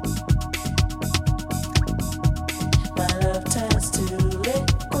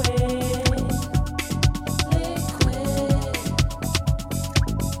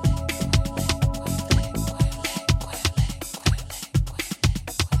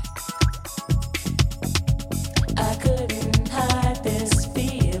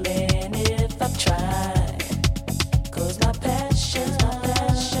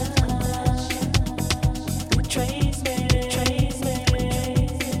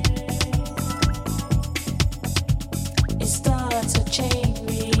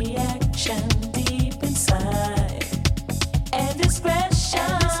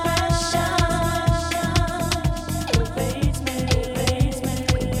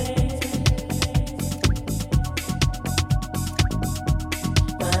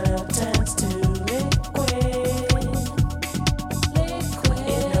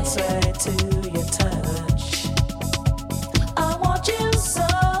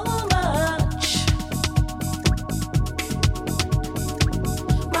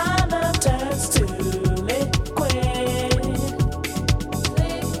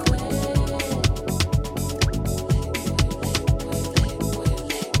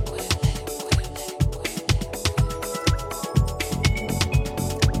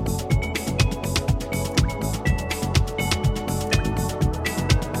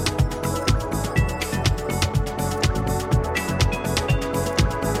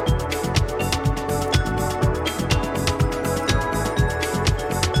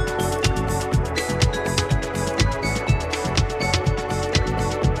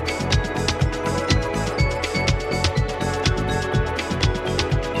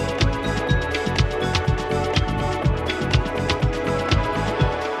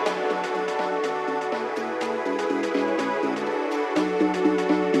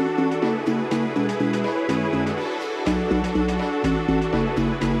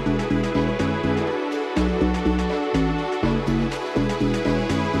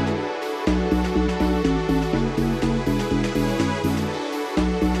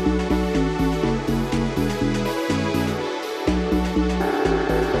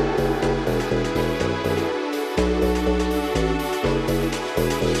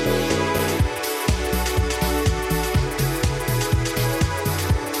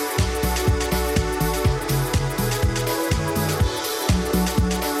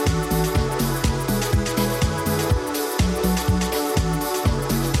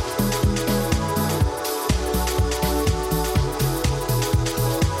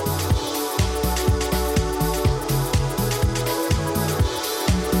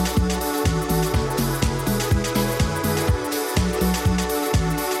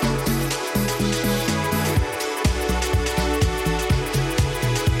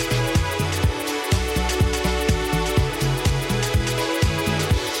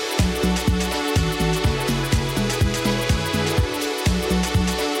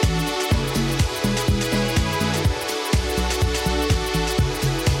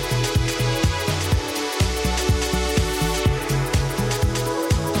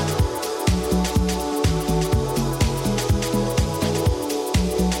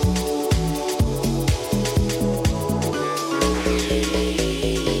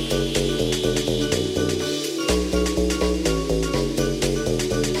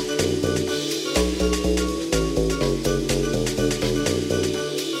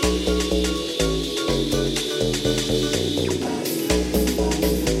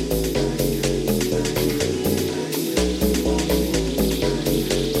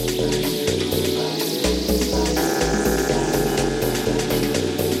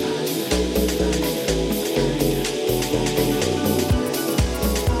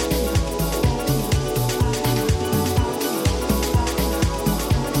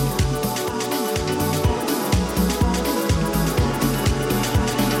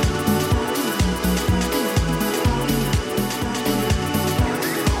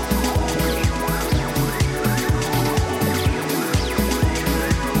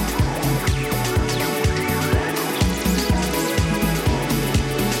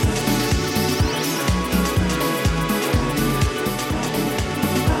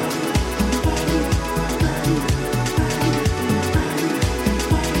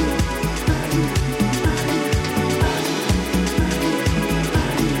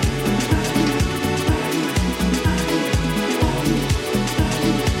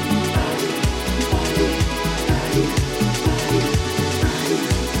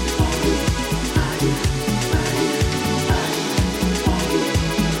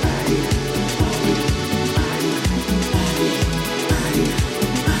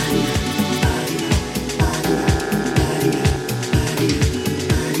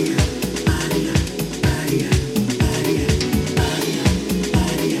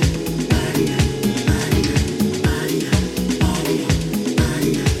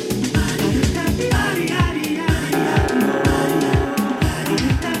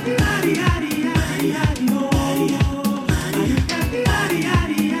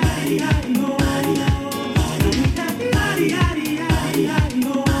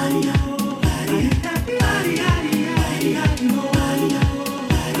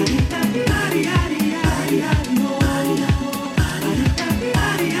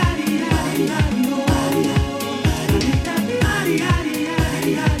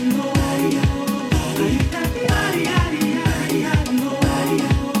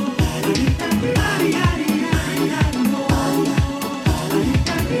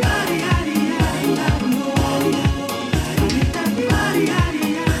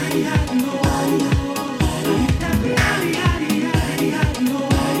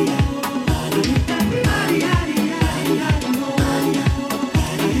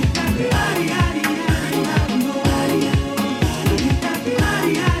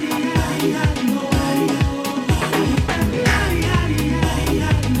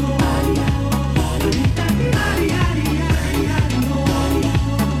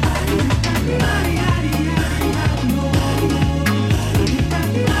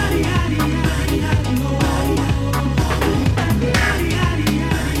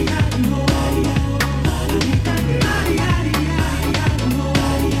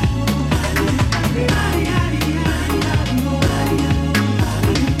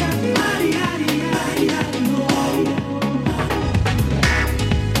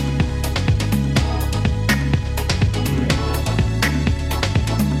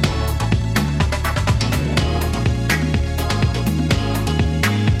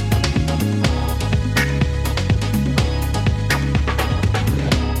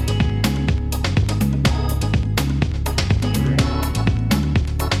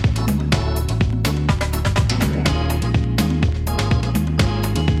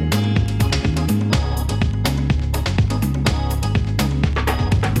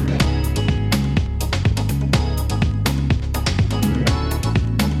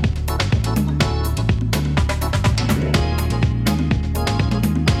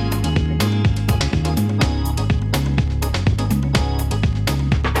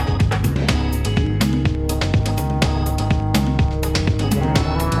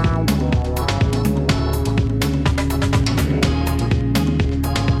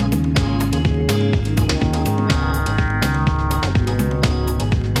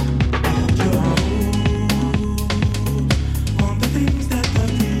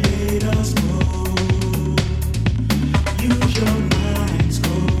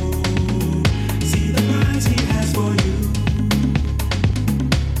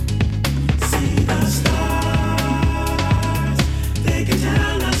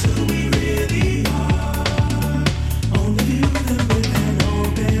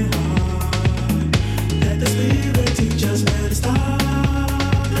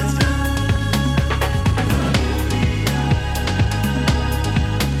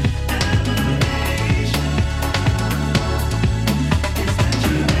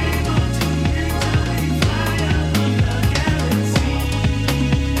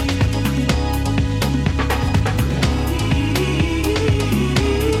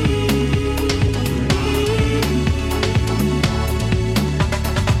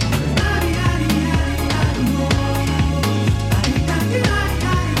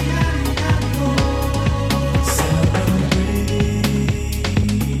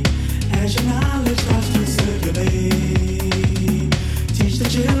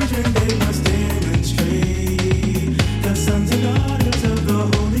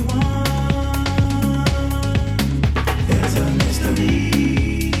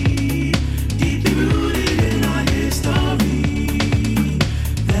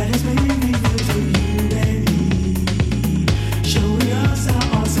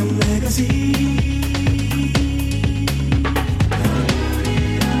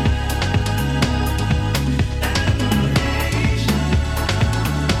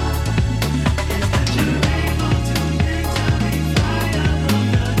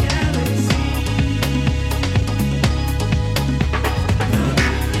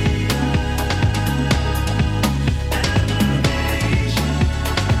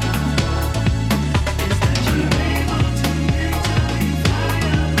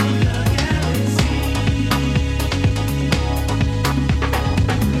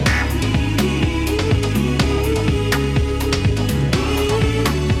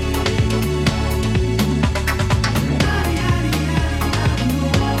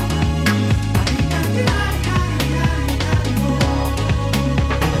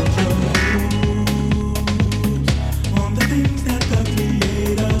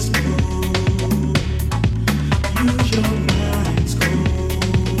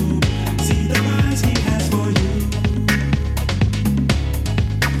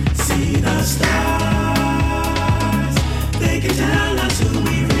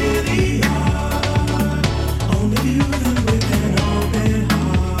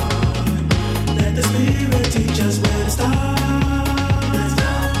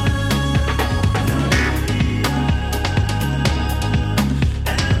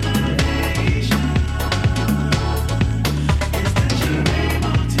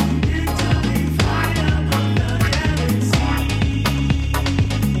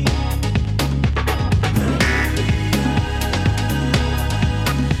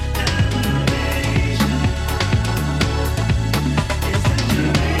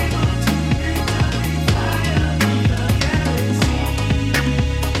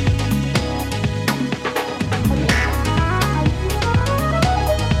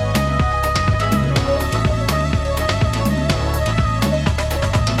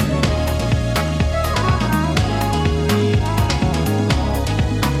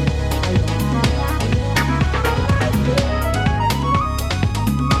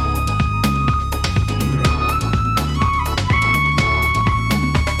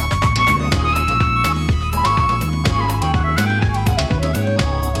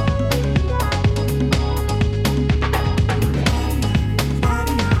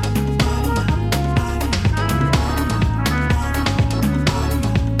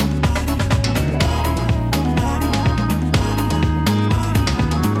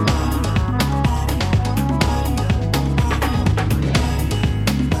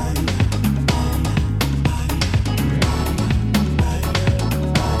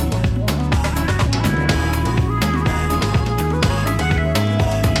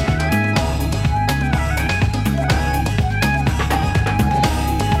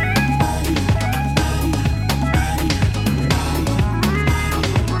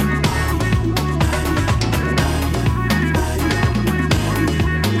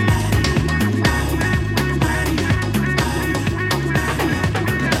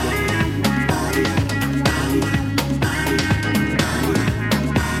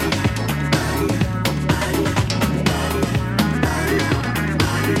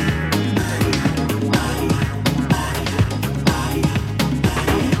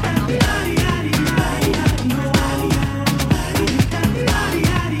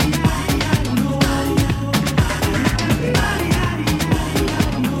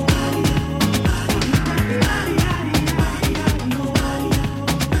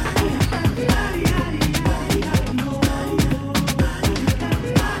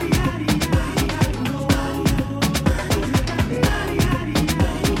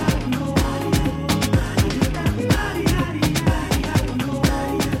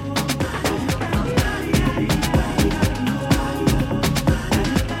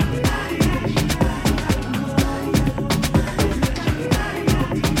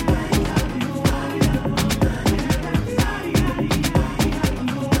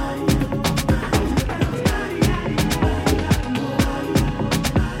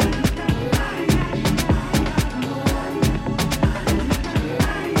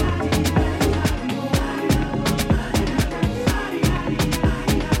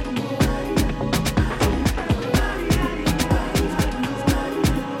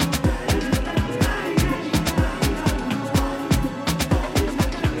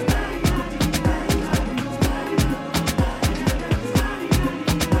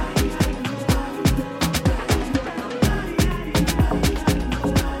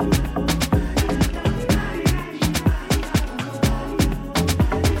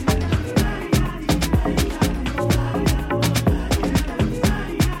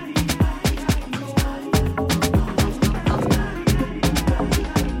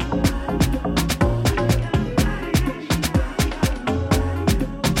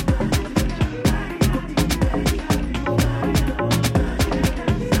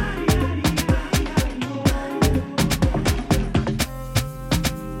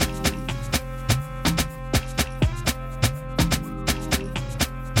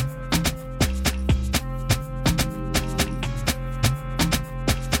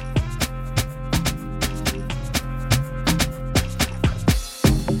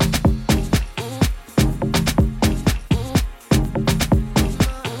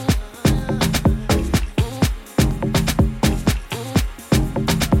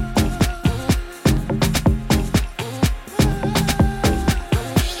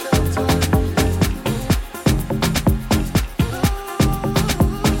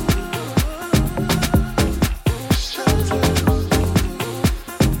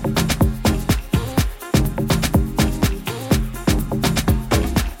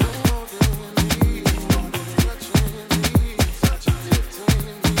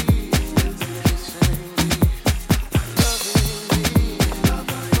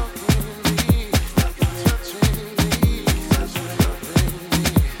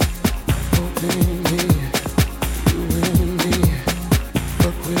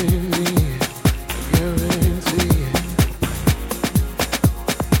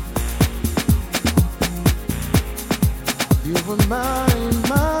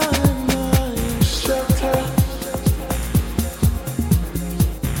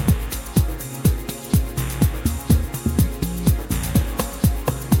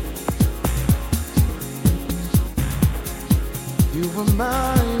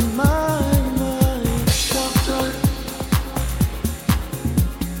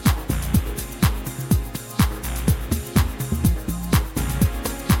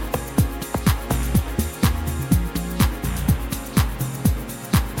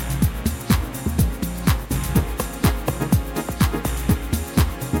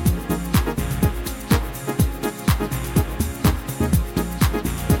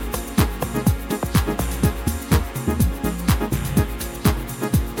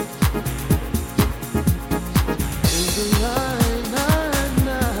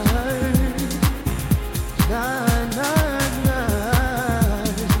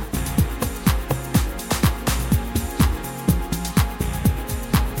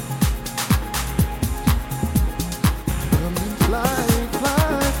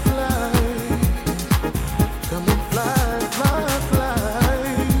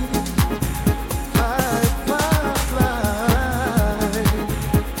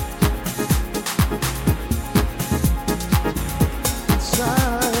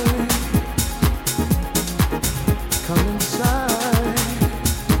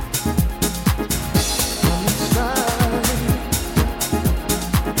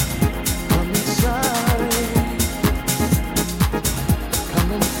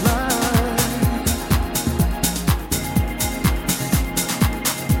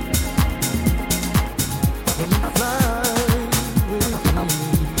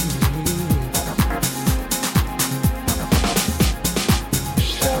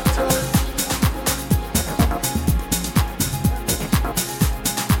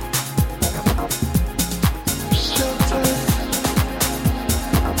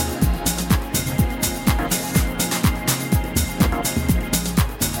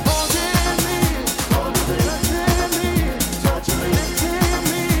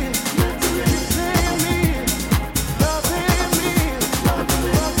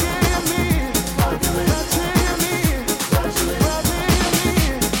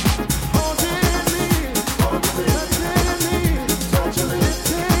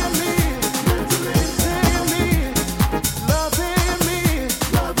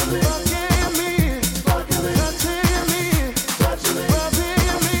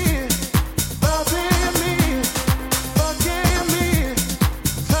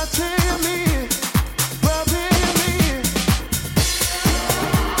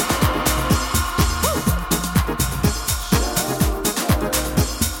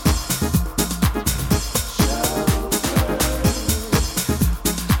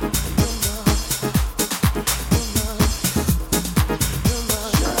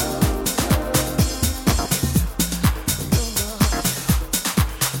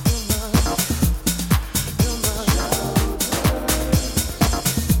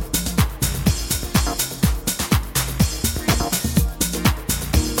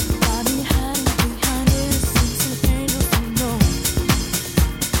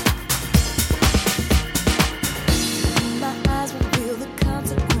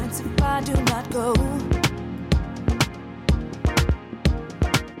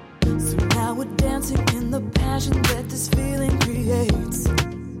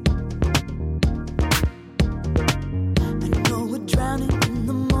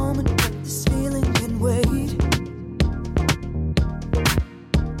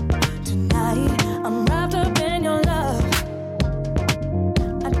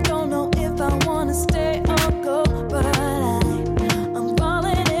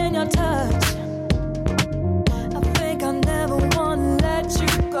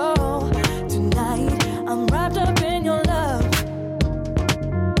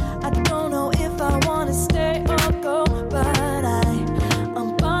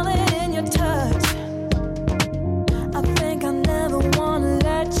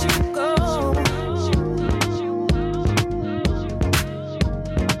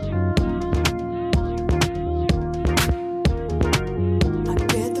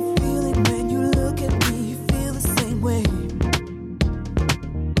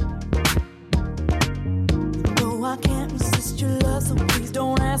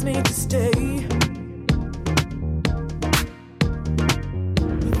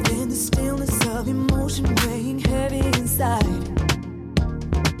 of emotion weighing heavy inside.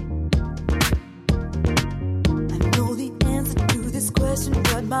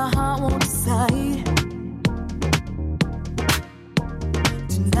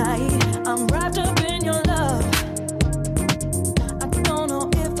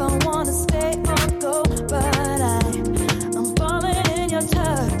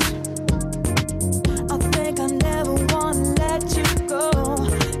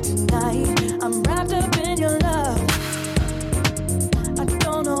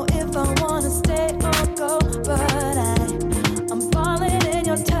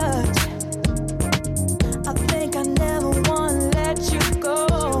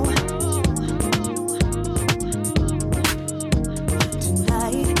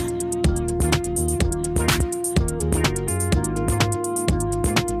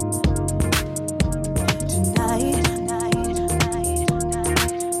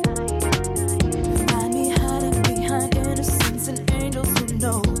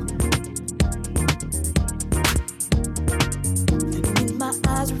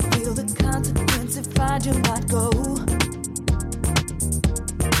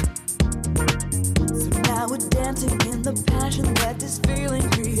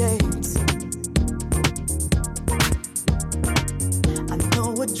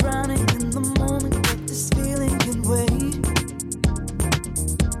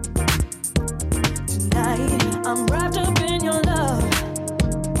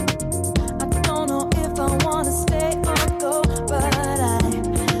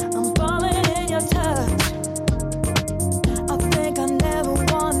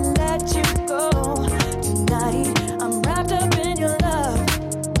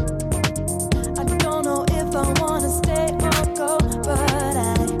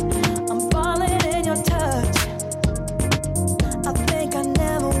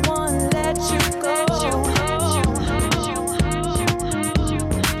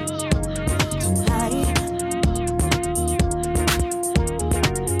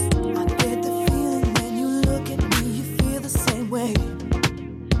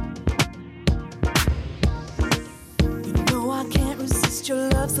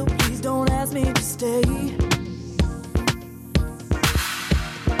 me to stay.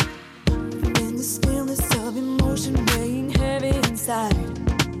 In the stillness of emotion weighing heavy inside,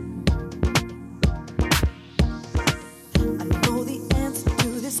 I know the answer to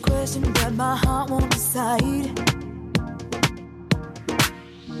this question, but my heart won't decide.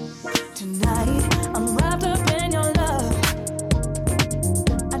 Tonight, I'm wrapped up in your love.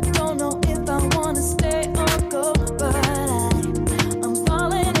 I don't know if I wanna stay or go, but I'm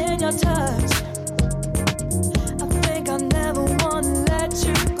falling in your touch. I think I never wanna let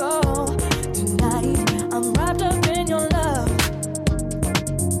you go. Tonight, I'm wrapped up in your love.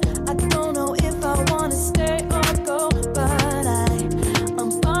 I don't know if I wanna stay or go, but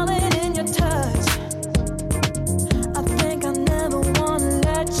I'm falling in your touch. I think I never wanna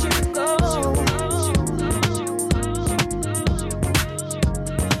let you go.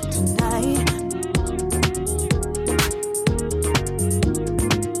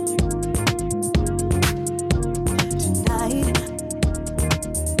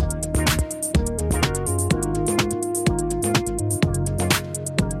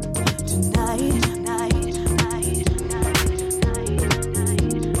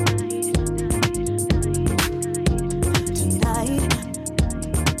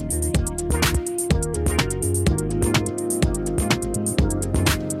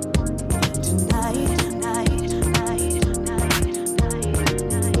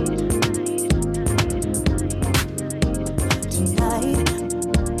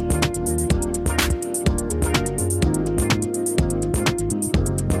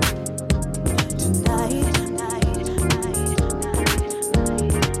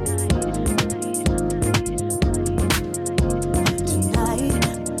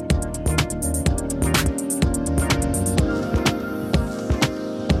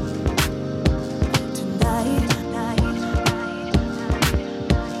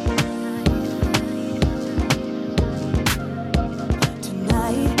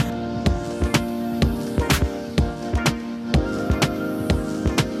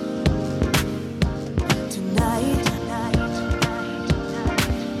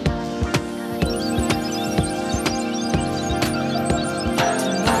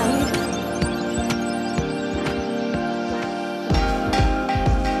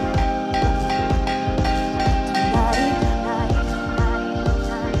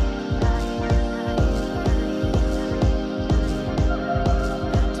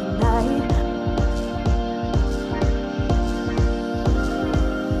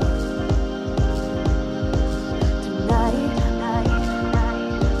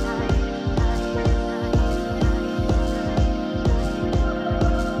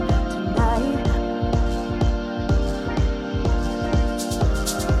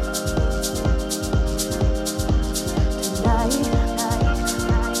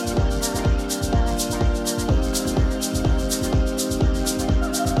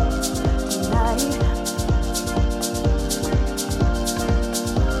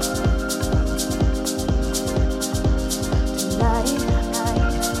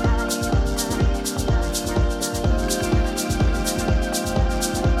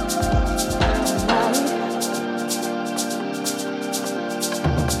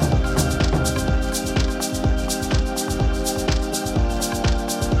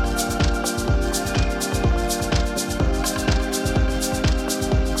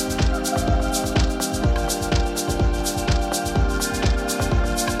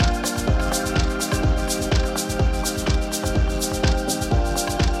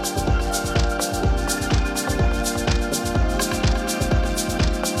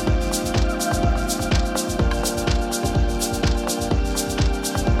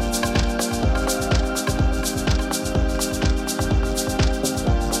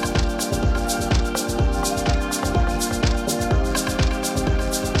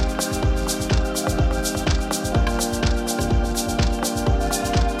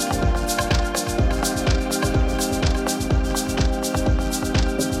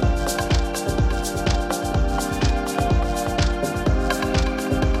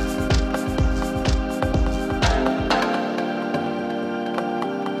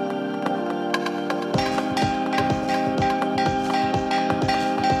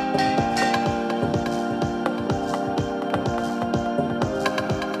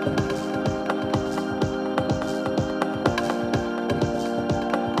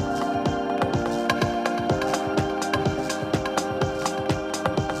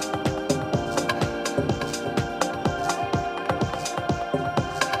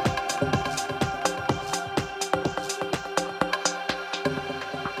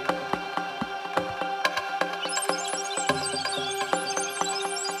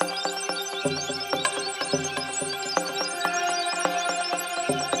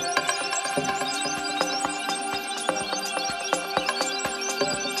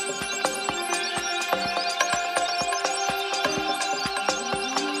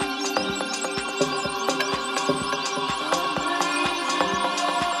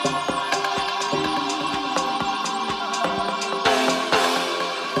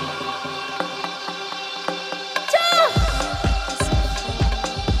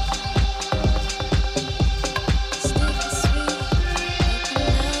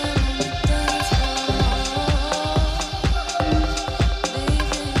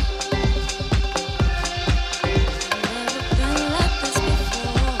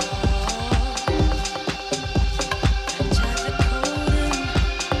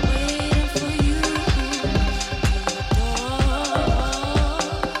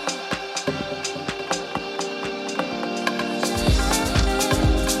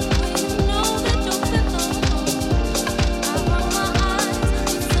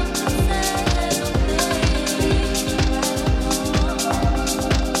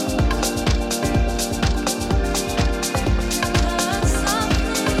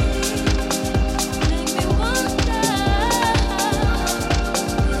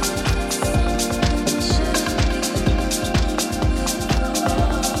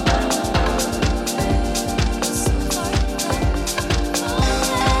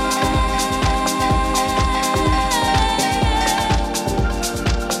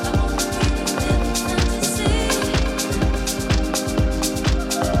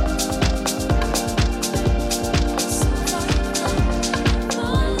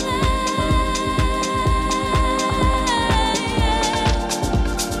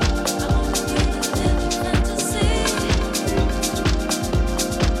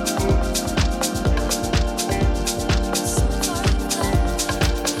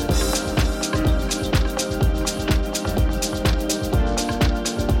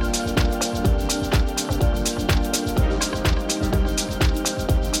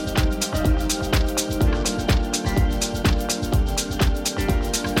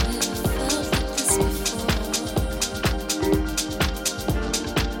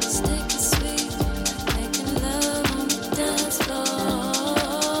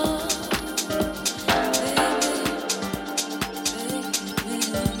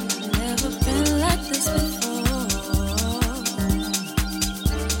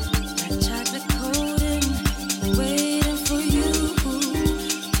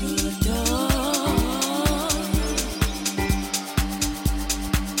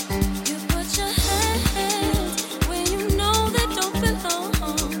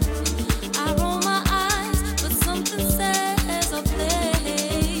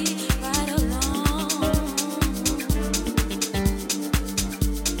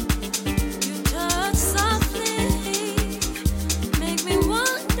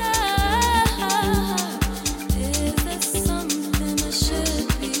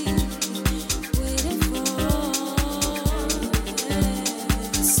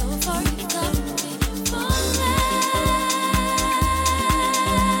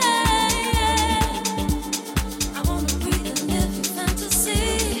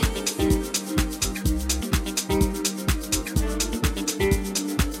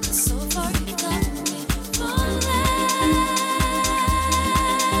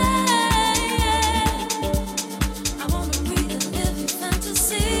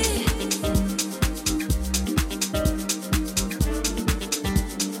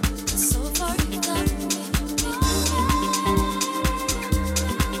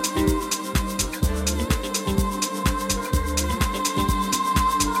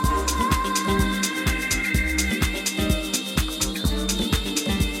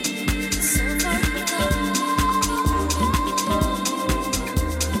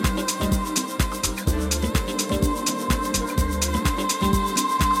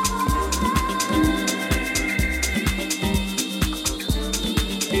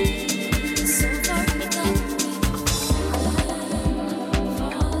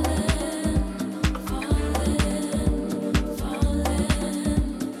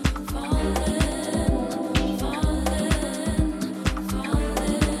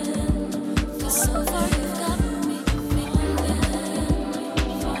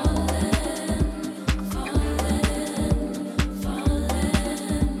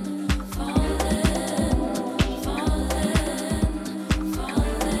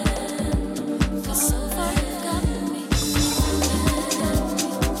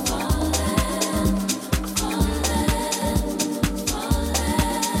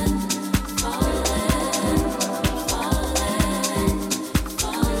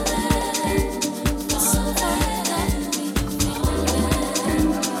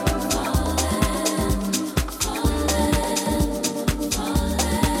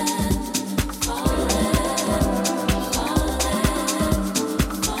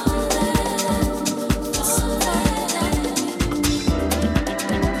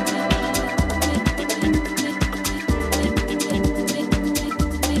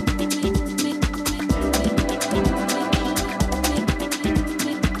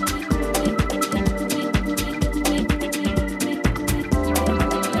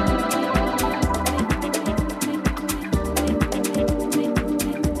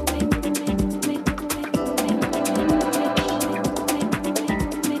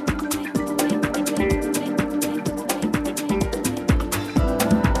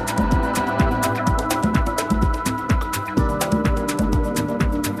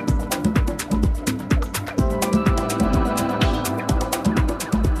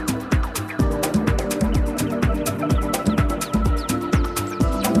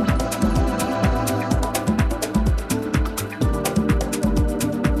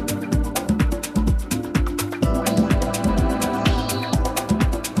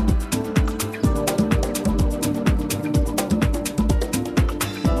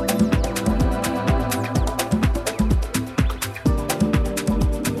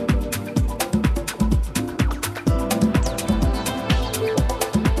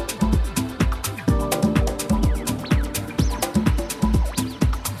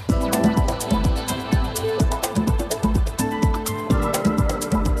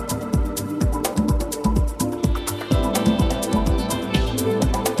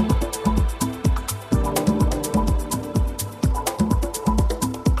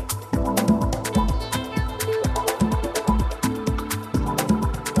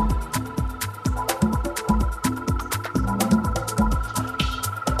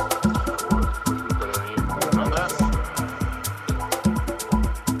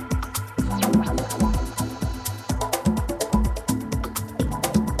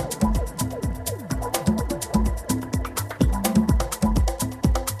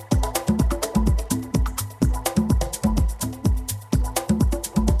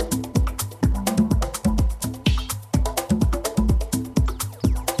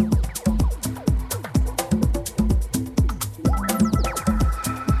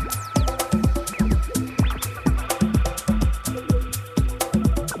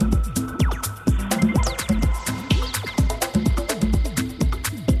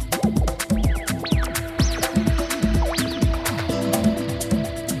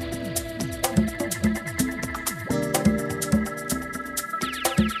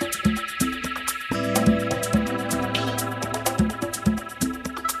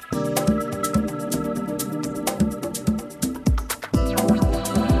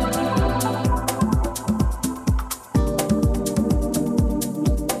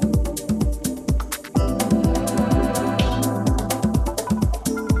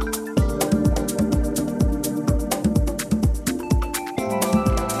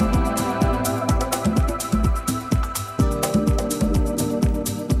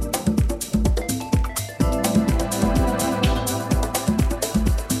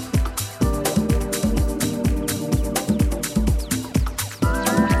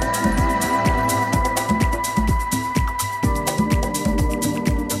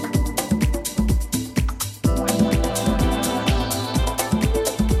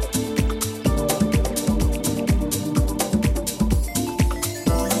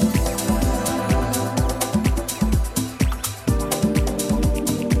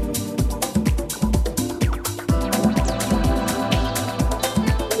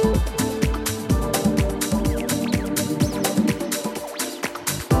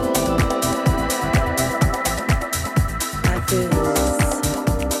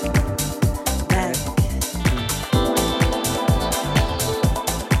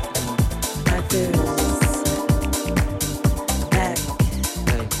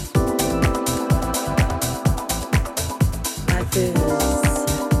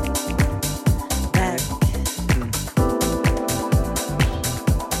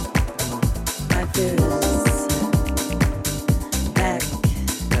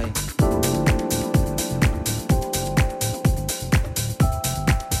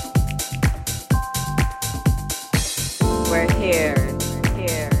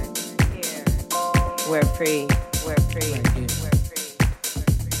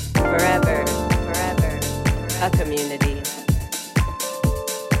 a community.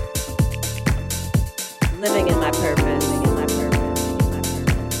 Living in my purpose.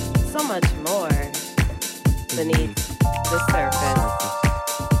 So much more beneath the surface.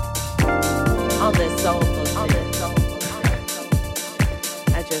 All this soulful shit.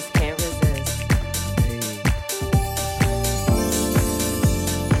 I just can't resist.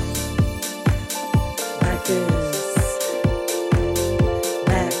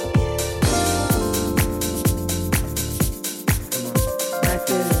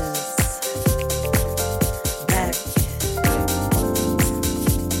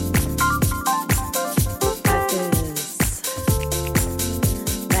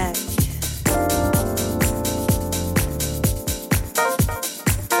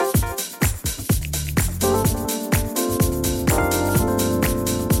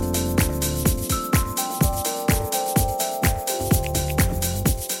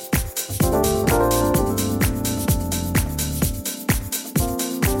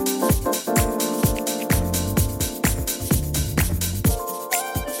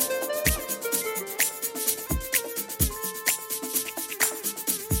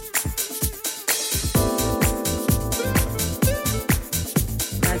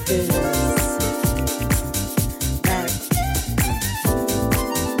 Life is back. Life is back.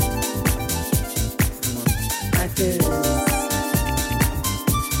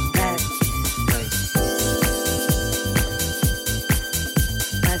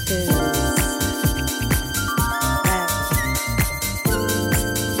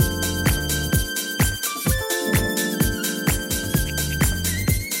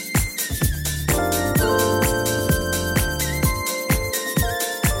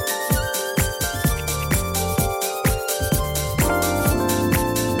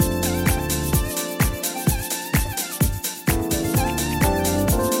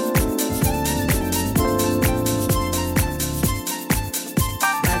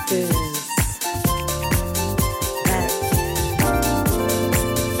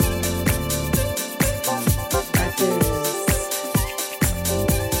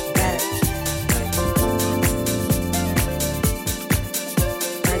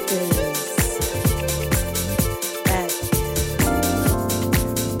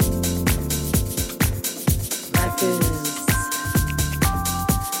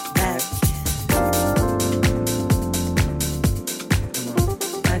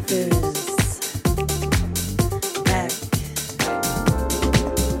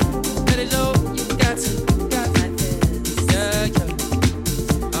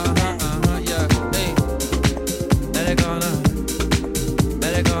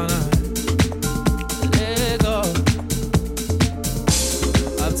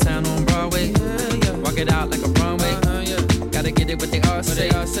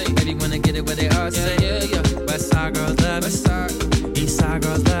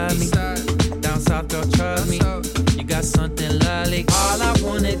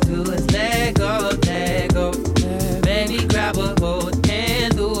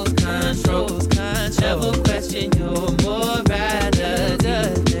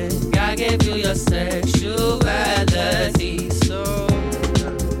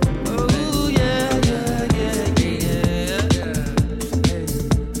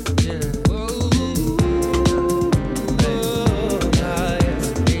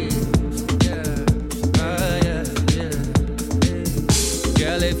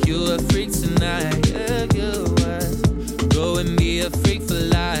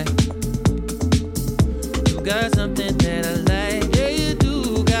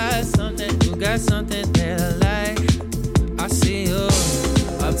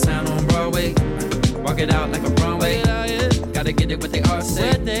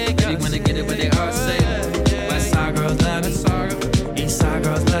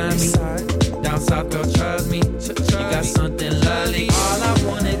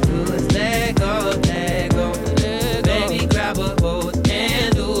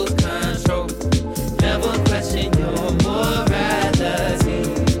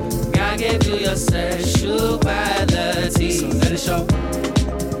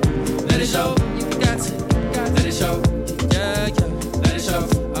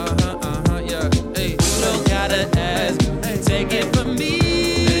 Take it from me.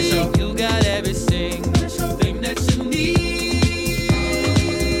 You got everything.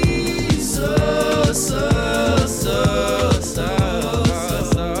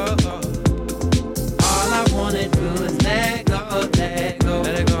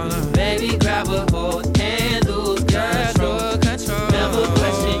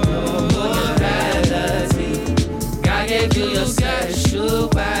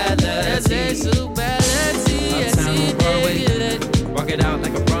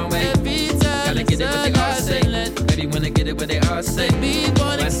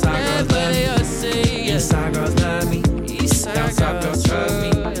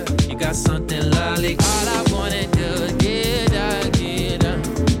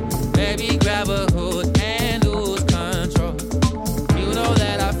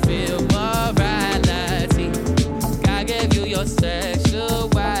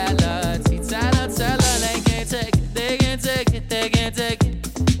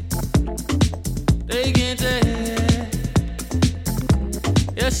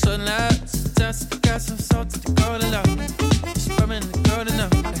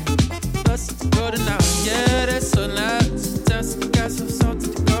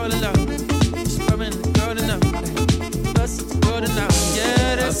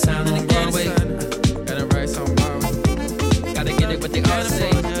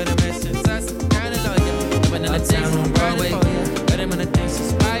 Uptown on Broadway. Better when the things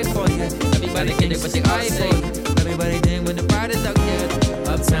is right for you. Everybody get it what they all say. Everybody did when the body's up,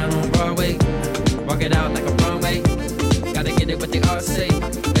 yeah. Uptown on Broadway. Walk it out like a runway. Gotta get it what they all say.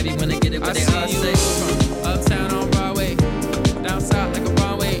 Baby, wanna get it what they all say. Uptown on Broadway. Down south like a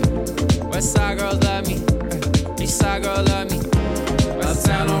runway. West side girls love me. East side girl love me.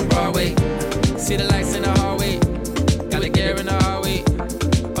 Uptown on Broadway. See the lights in the hallway. Gotta get in the hallway.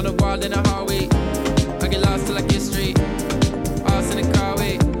 On the wall in the hallway. I get lost till I get straight. All in the car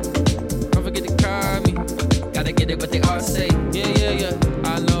way. Don't forget to call me. Gotta get it what they all say. Yeah, yeah, yeah.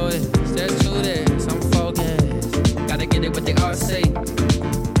 I know it. That's true there. I'm focused. Gotta get it what they all say.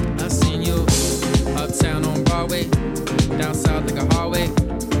 I seen you. Uptown on Broadway. Down south like a hallway.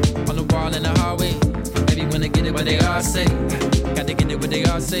 On the wall in the hallway. Baby, wanna get it what they all say. Gotta get it what they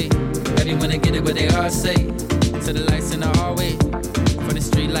all say. Baby, wanna get it what they all say. To the lights in the hallway. For the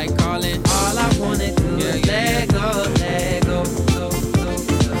street light calling. All I wanna do is let go, let go.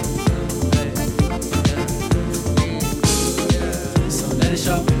 So let it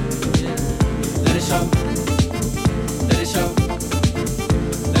show. Let it show. Let it show.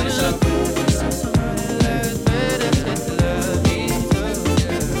 Let it show.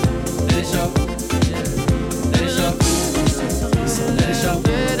 Let it show. Let it show. So let it show.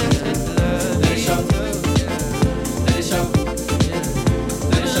 Let it show. Let it show.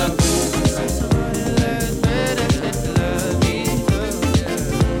 Let it show.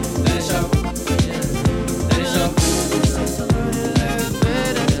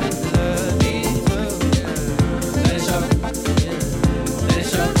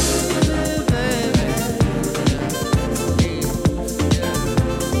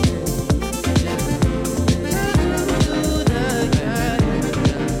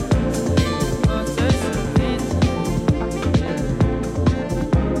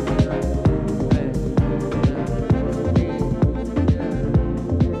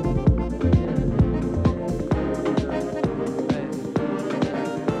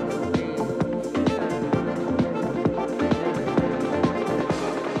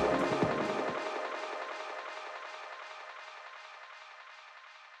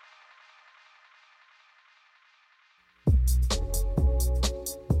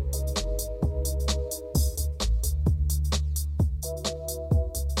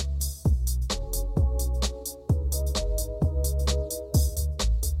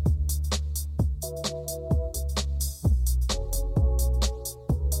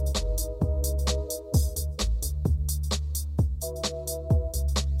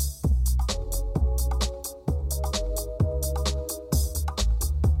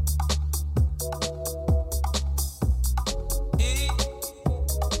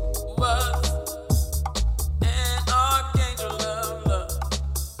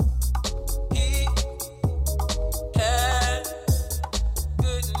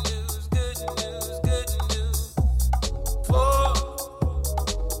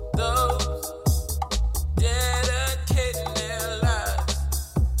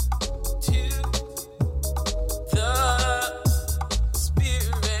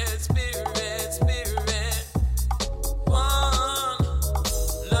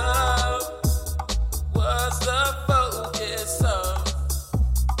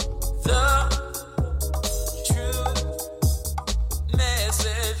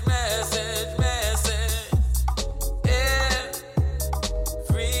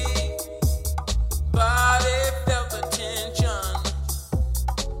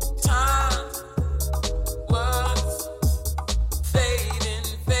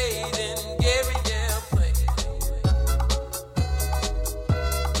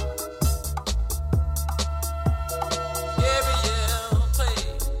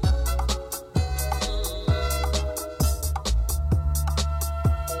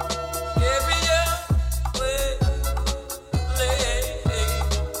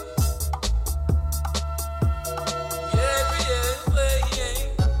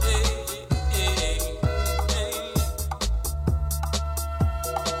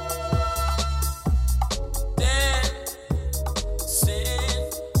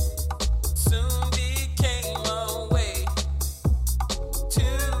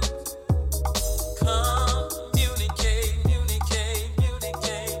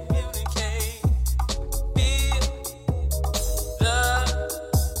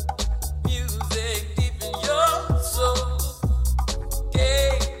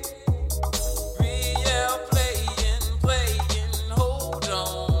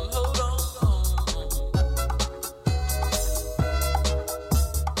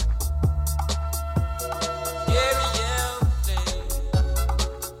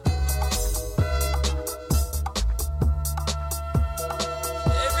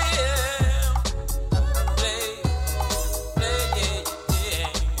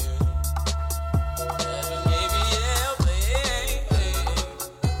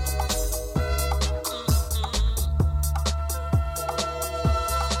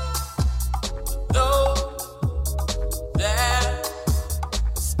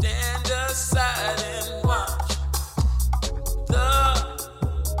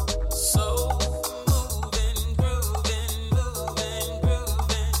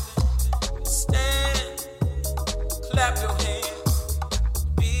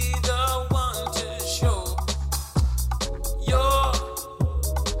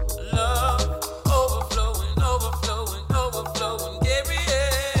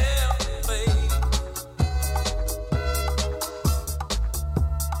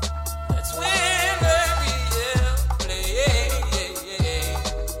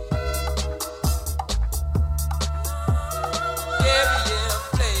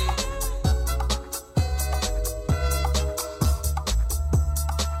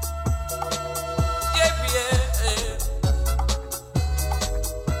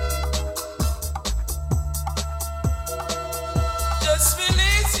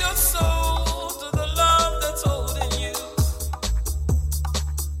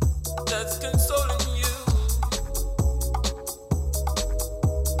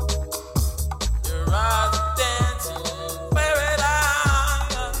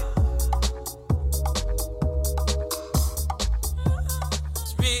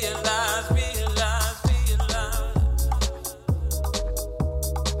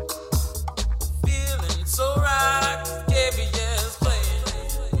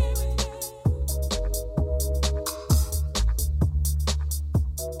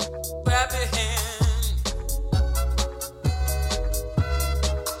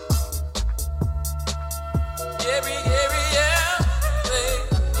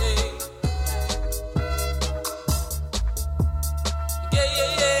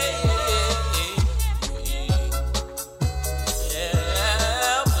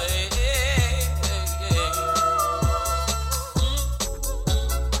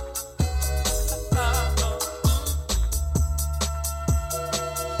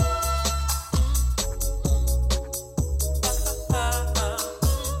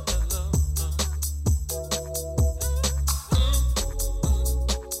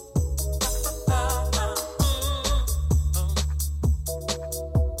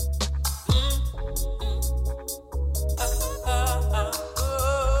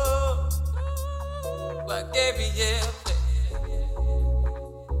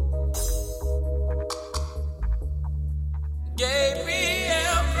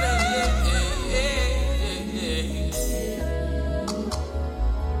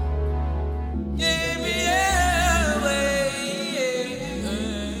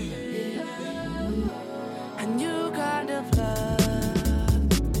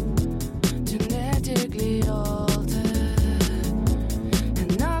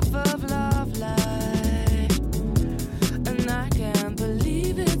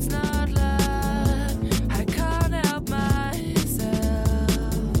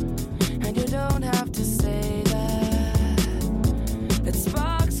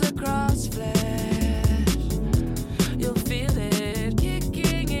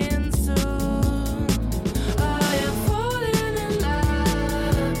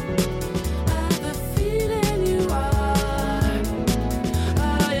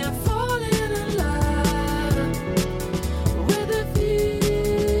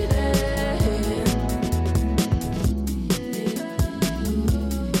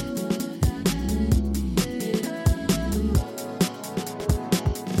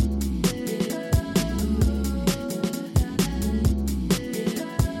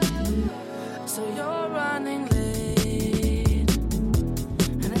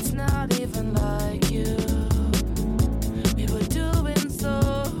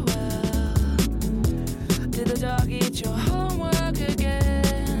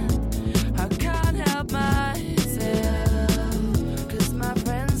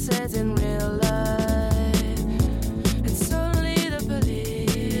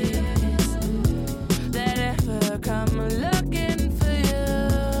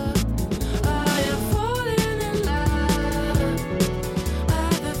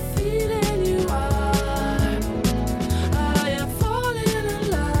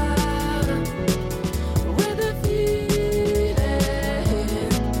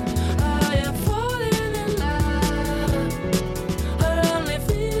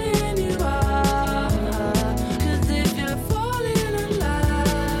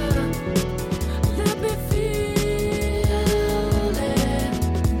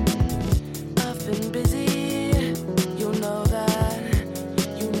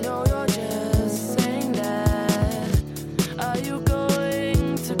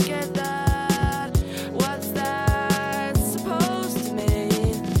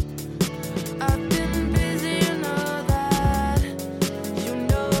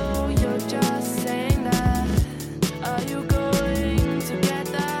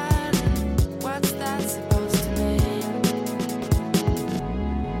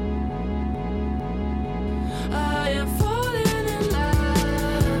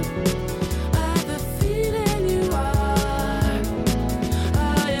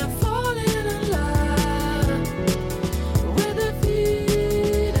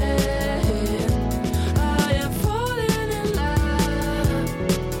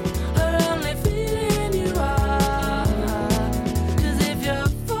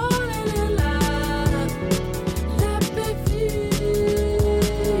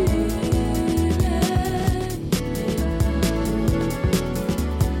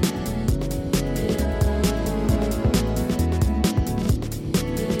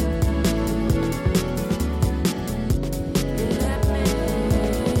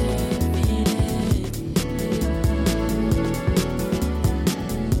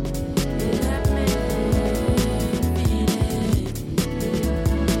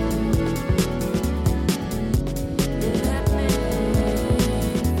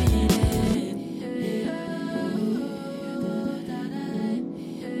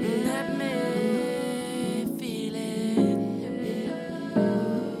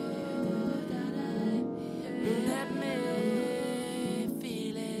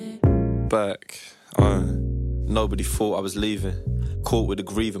 back. Nobody thought I was leaving. Caught with the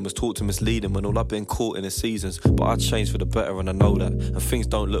grieving, was taught to mislead him when all I've been caught in the seasons. But I changed for the better and I know that. And things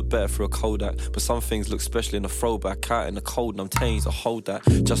don't look better through a Kodak, but some things look special in a throwback. Out in the cold and I'm changed, I hold that.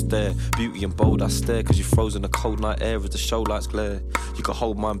 Just there, beauty and bold, I stare, cause you froze in the cold night air as the show lights glare. You can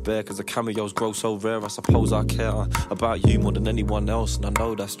hold mine bare, cause the cameos grow so rare. I suppose I care about you more than anyone else, and I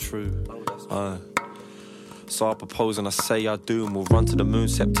know that's true. So I propose and I say I do, and we'll run to the moon.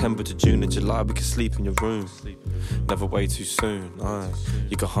 September to June and July, we can sleep in your room. Never way too soon.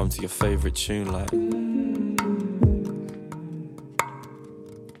 You can hum to your favourite tune like.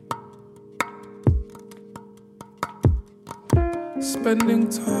 Spending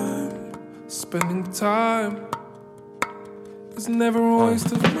time is never a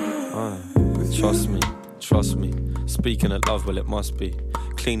waste of mine. Trust me. Speaking of love, well it must be.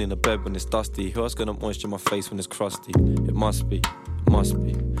 Cleaning the bed when it's dusty. Who else gonna moisture my face when it's crusty? It must be.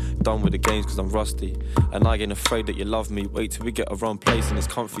 Done with the games cause I'm rusty. And I ain't afraid that you love me. Wait till we get our own place and it's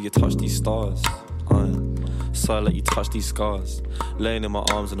comfy. You touch these stars. So I let you touch these scars. Laying in my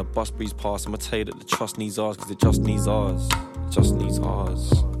arms and a bus breeze past. I'ma tell you that the trust needs ours cause it just needs ours. Just needs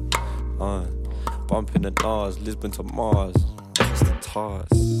ours. Bumping the Nars, Lisbon to Mars. Just the TAS.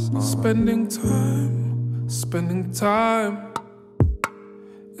 Spending time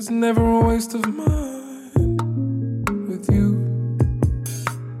is never a waste of mine with you.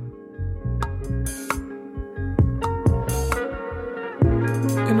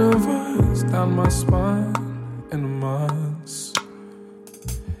 In a vines down my spine, in a minds,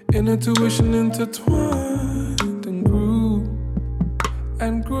 in a tuition intertwined and grew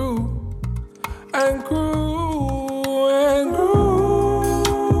and grew and grew and grew.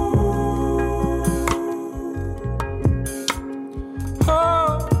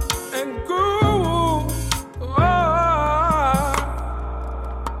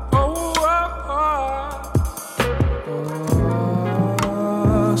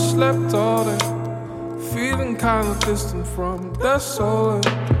 Slept all day, feeling kinda distant from the soul.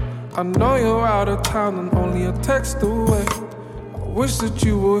 I know you're out of town and only a text away. I wish that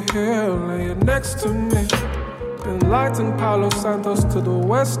you were here, laying next to me. Been lighting Palo Santos to the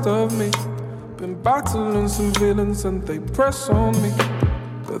west of me. Been battling some villains and they press on me.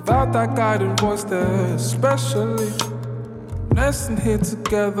 Without that guiding voice there especially. Nesting here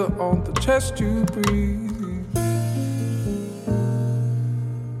together on the chest you breathe.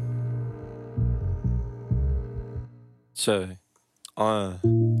 Che,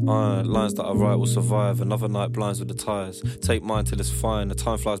 lines that I write will survive. Another night blinds with the tires. Take mine till it's fine. The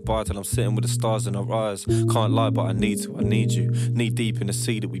time flies by till I'm sitting with the stars in our eyes. Can't lie but I need you. Knee deep in the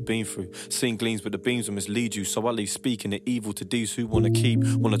sea that we've been through. Seeing gleams but the beams will mislead you. So I leave speaking the evil to these who wanna keep.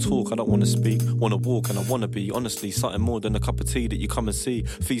 Wanna talk, I don't wanna speak. Wanna walk and I wanna be. Honestly, something more than a cup of tea that you come and see.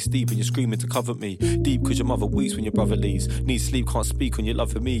 Feast deep and you're screaming to cover me. Deep cause your mother weeps when your brother leaves. Need sleep, can't speak on your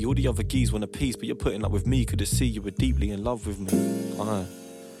love for me. All the other geese want a piece but you're putting up with me. Could have see you were deeply in love with me.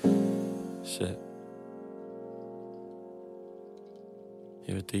 Shit.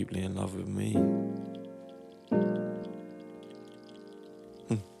 You're deeply in love with me.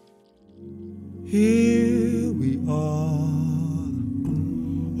 Here we are,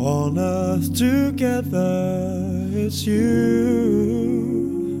 on earth together. It's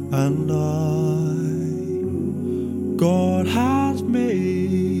you and I. God has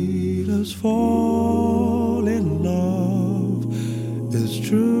made us fall in love. It's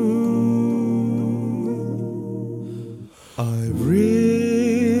true. I've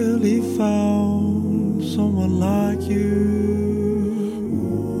really found someone like you.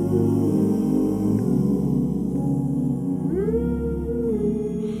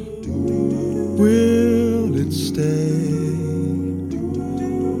 Will it stay?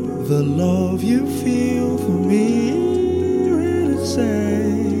 The love you feel for me, will it say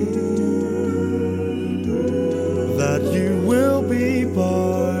that you will be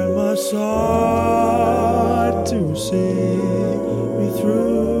by my side to see me through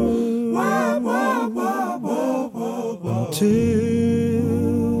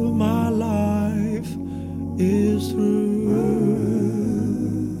until my life is through?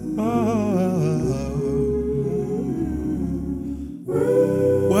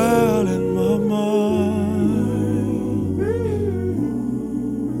 Well, in my mind,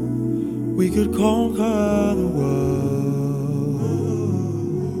 we could conquer the world.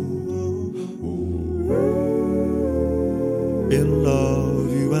 In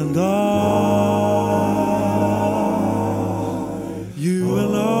love, you and I, you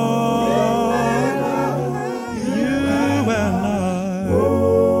and I.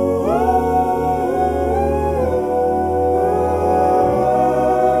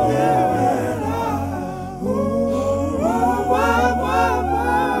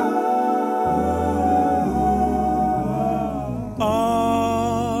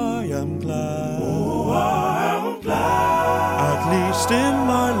 First in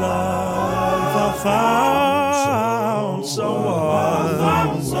my life I found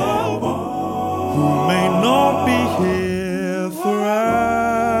someone who may not be here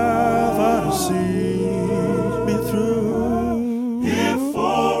forever to see me through. Here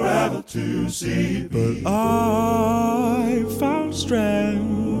forever to see me. But I found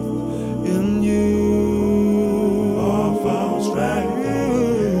strength in you. I found strength in you.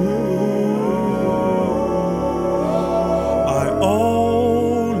 I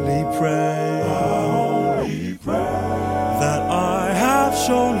only pray that I have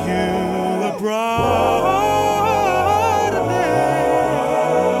shown you a brighter day,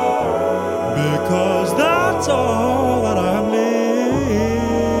 because that's all that I'm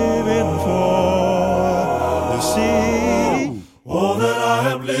living for. You see, all that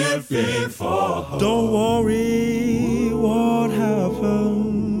I am living for. Don't worry what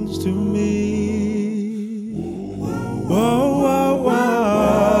happens to me. Whoa, whoa, whoa,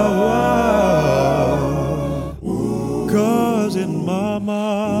 whoa. 'Cause in my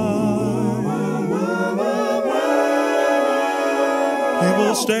mind, he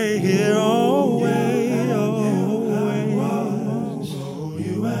will stay here always, always.